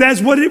men, but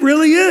as what it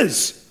really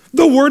is,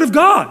 the word of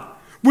God,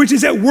 which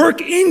is at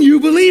work in you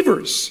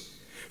believers.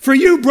 For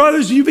you,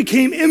 brothers, you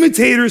became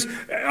imitators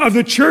of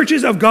the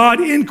churches of God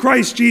in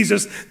Christ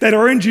Jesus that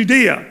are in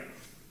Judea.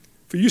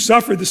 For you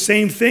suffered the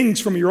same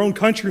things from your own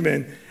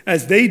countrymen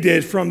as they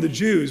did from the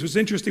Jews. What's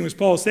interesting was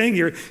Paul saying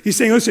here, he's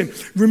saying, listen,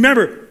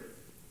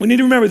 we need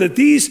to remember that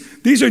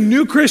these are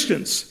new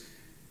Christians,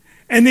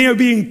 and they are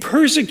being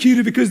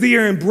persecuted because they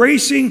are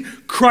embracing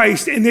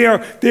Christ, and they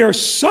are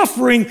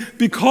suffering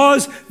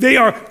because they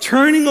are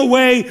turning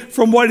away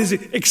from what is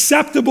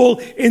acceptable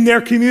in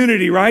their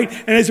community, right?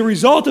 And as a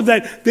result of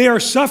that, they are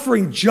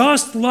suffering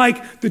just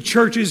like the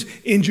churches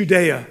in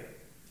Judea.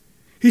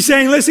 He's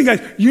saying, listen,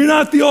 guys, you're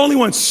not the only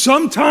one.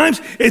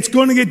 Sometimes it's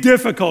going to get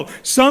difficult.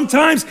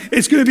 Sometimes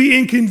it's going to be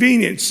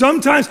inconvenient.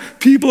 Sometimes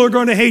people are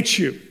going to hate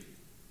you. And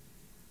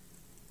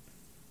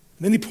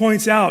then he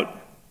points out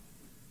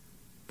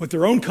what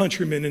their own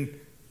countrymen and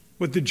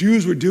what the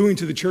Jews were doing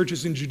to the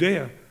churches in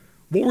Judea.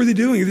 What were they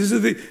doing?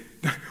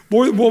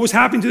 What was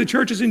happening to the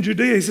churches in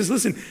Judea? He says,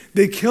 listen,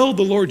 they killed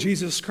the Lord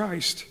Jesus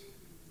Christ.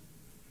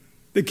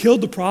 They killed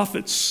the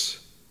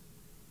prophets.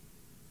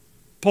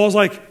 Paul's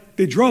like,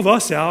 they drove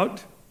us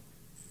out.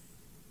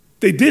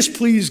 They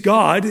displeased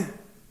God.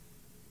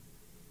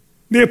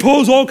 They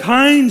oppose all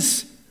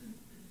kinds.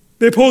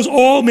 They oppose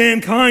all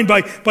mankind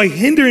by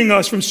hindering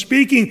us from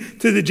speaking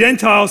to the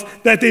Gentiles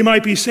that they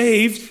might be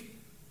saved.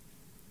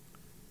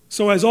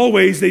 So as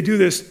always, they do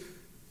this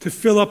to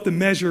fill up the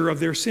measure of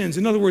their sins.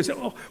 In other words,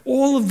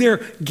 all of their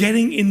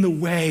getting in the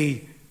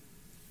way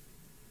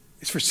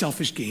is for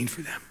selfish gain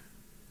for them.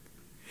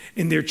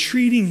 And they're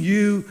treating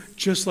you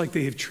just like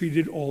they have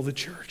treated all the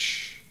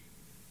church.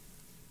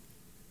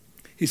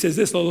 He says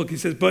this, look, he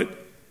says, but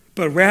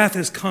wrath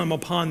has come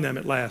upon them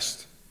at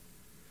last.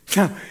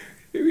 Now,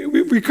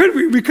 we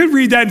could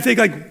read that and think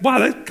like, wow,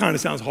 that kind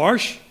of sounds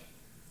harsh,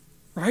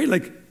 right?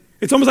 Like,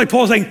 it's almost like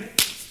Paul saying,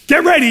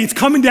 get ready, it's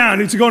coming down.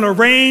 It's going to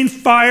rain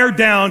fire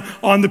down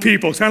on the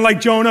people. It's kind of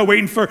like Jonah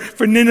waiting for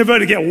Nineveh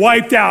to get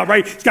wiped out,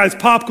 right? He's got his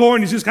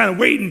popcorn. He's just kind of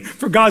waiting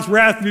for God's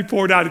wrath to be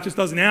poured out. It just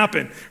doesn't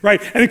happen,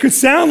 right? And it could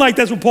sound like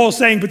that's what Paul's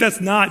saying, but that's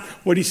not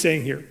what he's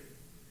saying here.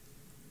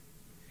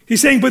 He's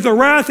saying, but the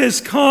wrath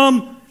has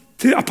come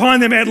upon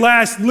them at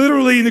last.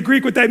 Literally, in the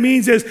Greek, what that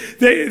means is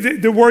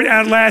the word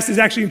at last is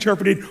actually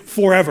interpreted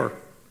forever.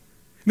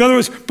 In other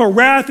words, but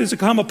wrath is to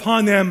come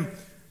upon them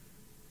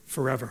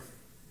forever.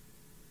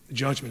 The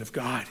judgment of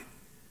God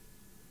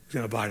is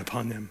going to abide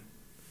upon them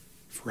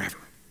forever.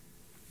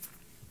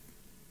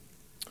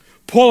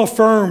 Paul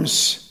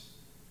affirms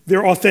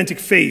their authentic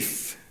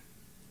faith.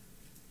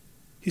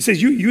 He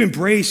says, you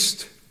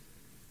embraced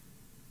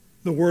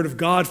the word of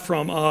God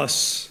from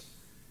us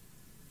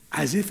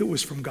as if it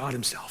was from God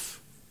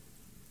himself.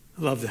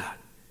 I love that.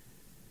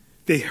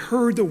 They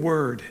heard the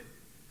word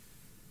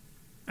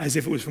as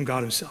if it was from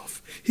God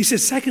himself. He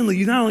says, secondly,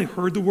 you not only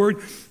heard the word,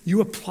 you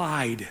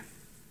applied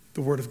the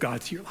word of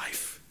God to your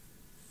life.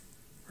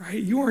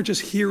 Right? You aren't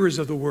just hearers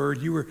of the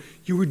word, you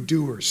were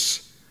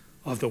doers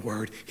of the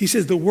word. He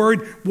says the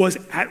word was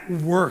at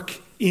work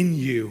in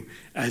you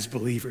as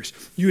believers.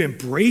 You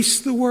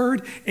embraced the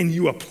word and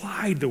you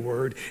applied the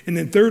word. And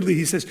then thirdly,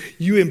 he says,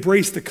 you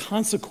embraced the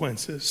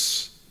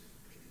consequences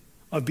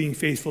of being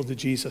faithful to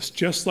Jesus,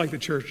 just like the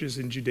churches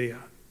in Judea.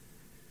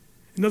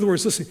 In other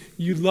words, listen,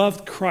 you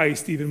loved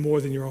Christ even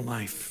more than your own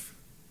life.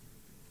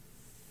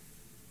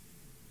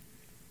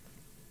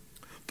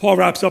 Paul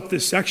wraps up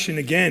this section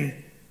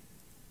again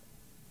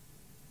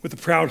with the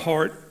proud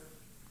heart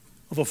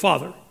of a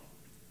father.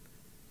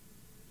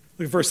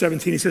 Look at verse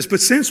 17. He says,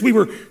 but since we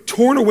were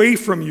torn away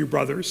from you,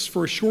 brothers,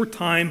 for a short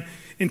time,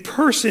 in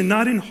person,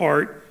 not in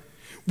heart,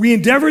 we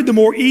endeavored the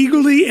more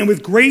eagerly and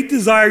with great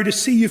desire to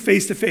see you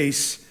face to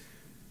face,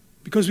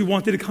 because we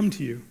wanted to come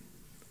to you.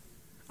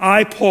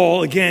 I,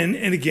 Paul, again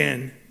and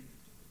again,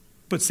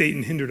 but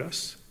Satan hindered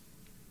us.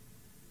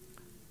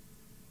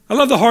 I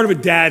love the heart of a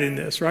dad in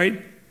this,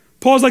 right?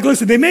 Paul's like,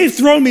 listen, they may have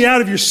thrown me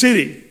out of your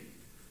city,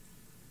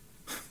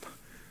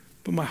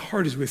 but my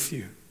heart is with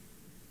you.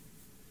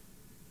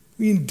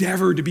 We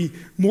endeavor to be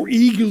more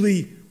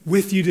eagerly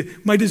with you.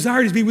 My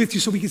desire is to be with you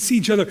so we can see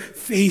each other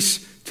face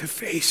to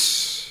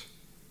face.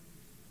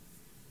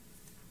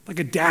 Like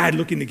a dad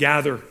looking to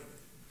gather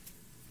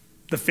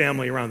the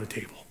family around the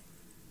table.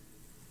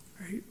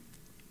 Right?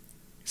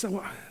 So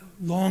well, I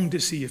long to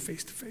see you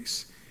face to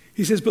face.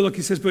 He says,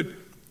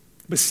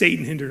 but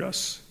Satan hindered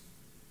us.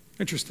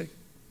 Interesting.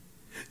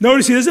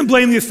 Notice he doesn't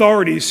blame the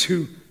authorities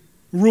who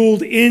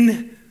ruled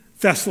in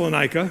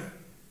Thessalonica,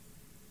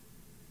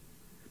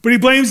 but he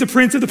blames the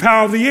prince of the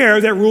power of the air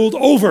that ruled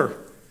over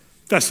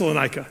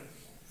Thessalonica.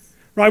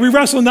 Right? We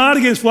wrestle not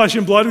against flesh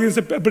and blood,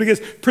 but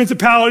against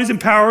principalities and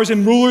powers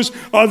and rulers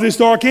of this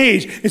dark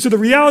age. And so the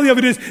reality of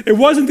it is, it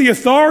wasn't the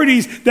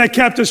authorities that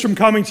kept us from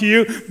coming to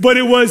you, but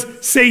it was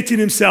Satan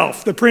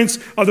himself, the prince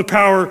of the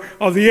power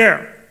of the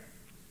air.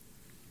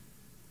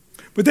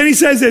 But then he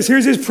says this,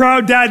 here's his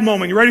proud dad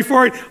moment. You ready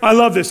for it? I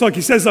love this. Look,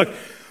 he says,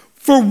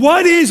 for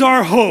what is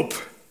our hope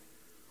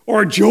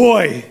or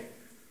joy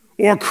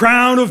or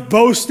crown of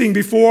boasting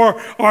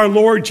before our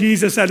Lord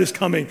Jesus at his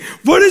coming?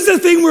 What is the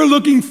thing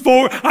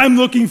I'm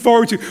looking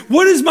forward to?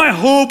 What is my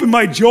hope and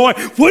my joy?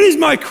 What is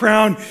my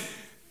crown?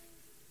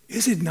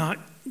 Is it not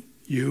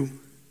you?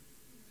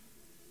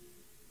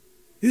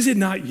 Is it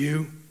not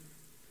you?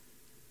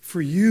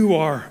 For you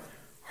are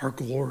our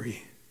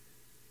glory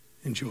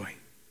and joy.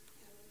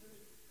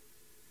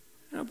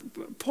 Now,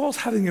 Paul's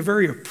having a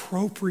very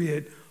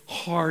appropriate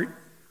heart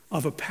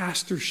of a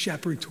pastor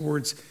shepherd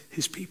towards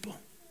his people.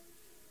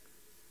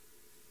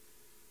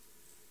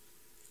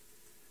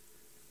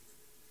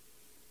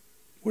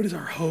 What is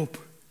our hope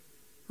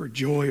or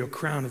joy or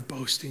crown of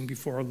boasting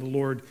before the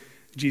Lord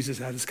Jesus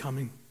at his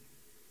coming?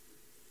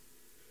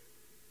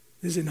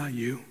 Is it not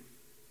you?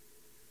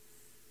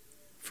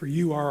 for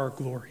you are our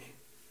glory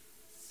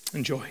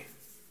and joy.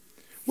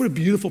 What a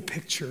beautiful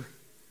picture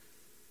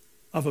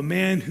of a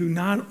man who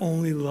not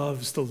only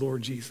loves the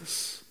Lord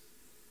Jesus,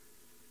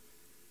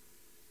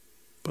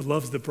 but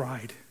loves the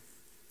bride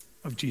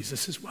of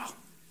Jesus as well,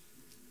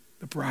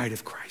 the bride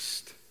of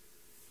Christ.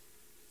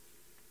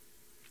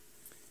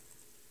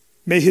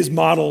 May his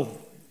model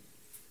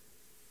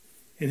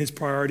and his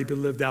priority be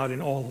lived out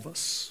in all of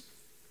us.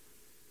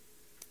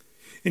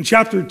 In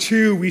chapter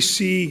 2, we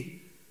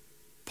see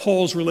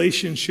Paul's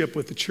relationship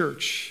with the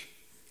church,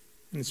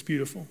 and it's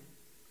beautiful.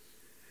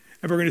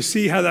 And we're going to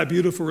see how that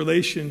beautiful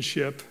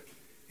relationship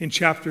in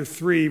chapter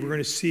 3, we're going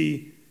to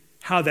see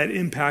how that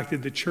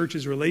impacted the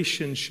church's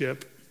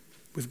relationship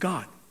with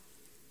God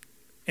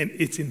and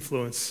its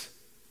influence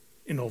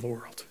in all the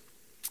world.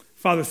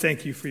 Father,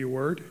 thank you for your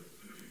word.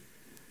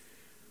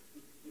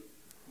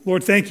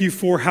 Lord, thank you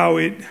for how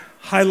it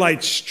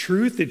highlights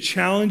truth. It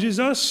challenges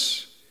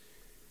us.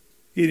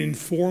 It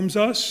informs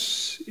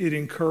us. It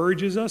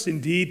encourages us.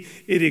 Indeed,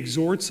 it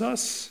exhorts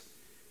us.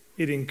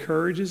 It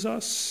encourages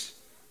us.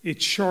 It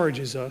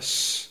charges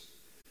us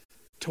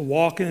to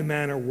walk in a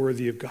manner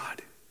worthy of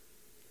God.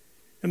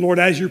 And Lord,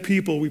 as your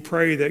people, we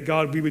pray that,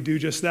 God, we would do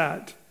just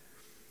that.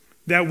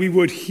 That we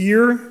would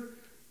hear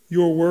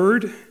your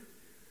word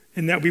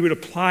and that we would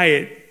apply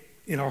it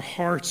in our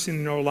hearts and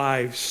in our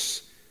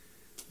lives.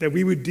 That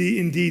we would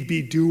indeed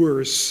be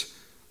doers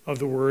of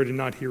the word and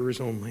not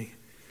hearers only.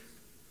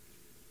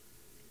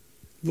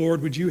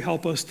 Lord, would you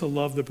help us to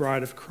love the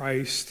bride of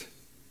Christ,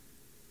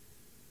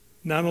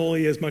 not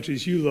only as much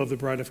as you love the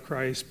bride of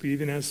Christ, but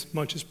even as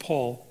much as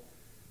Paul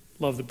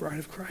loved the bride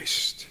of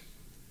Christ.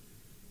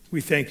 We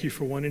thank you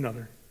for one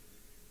another.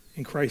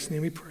 In Christ's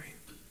name we pray.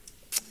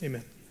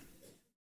 Amen.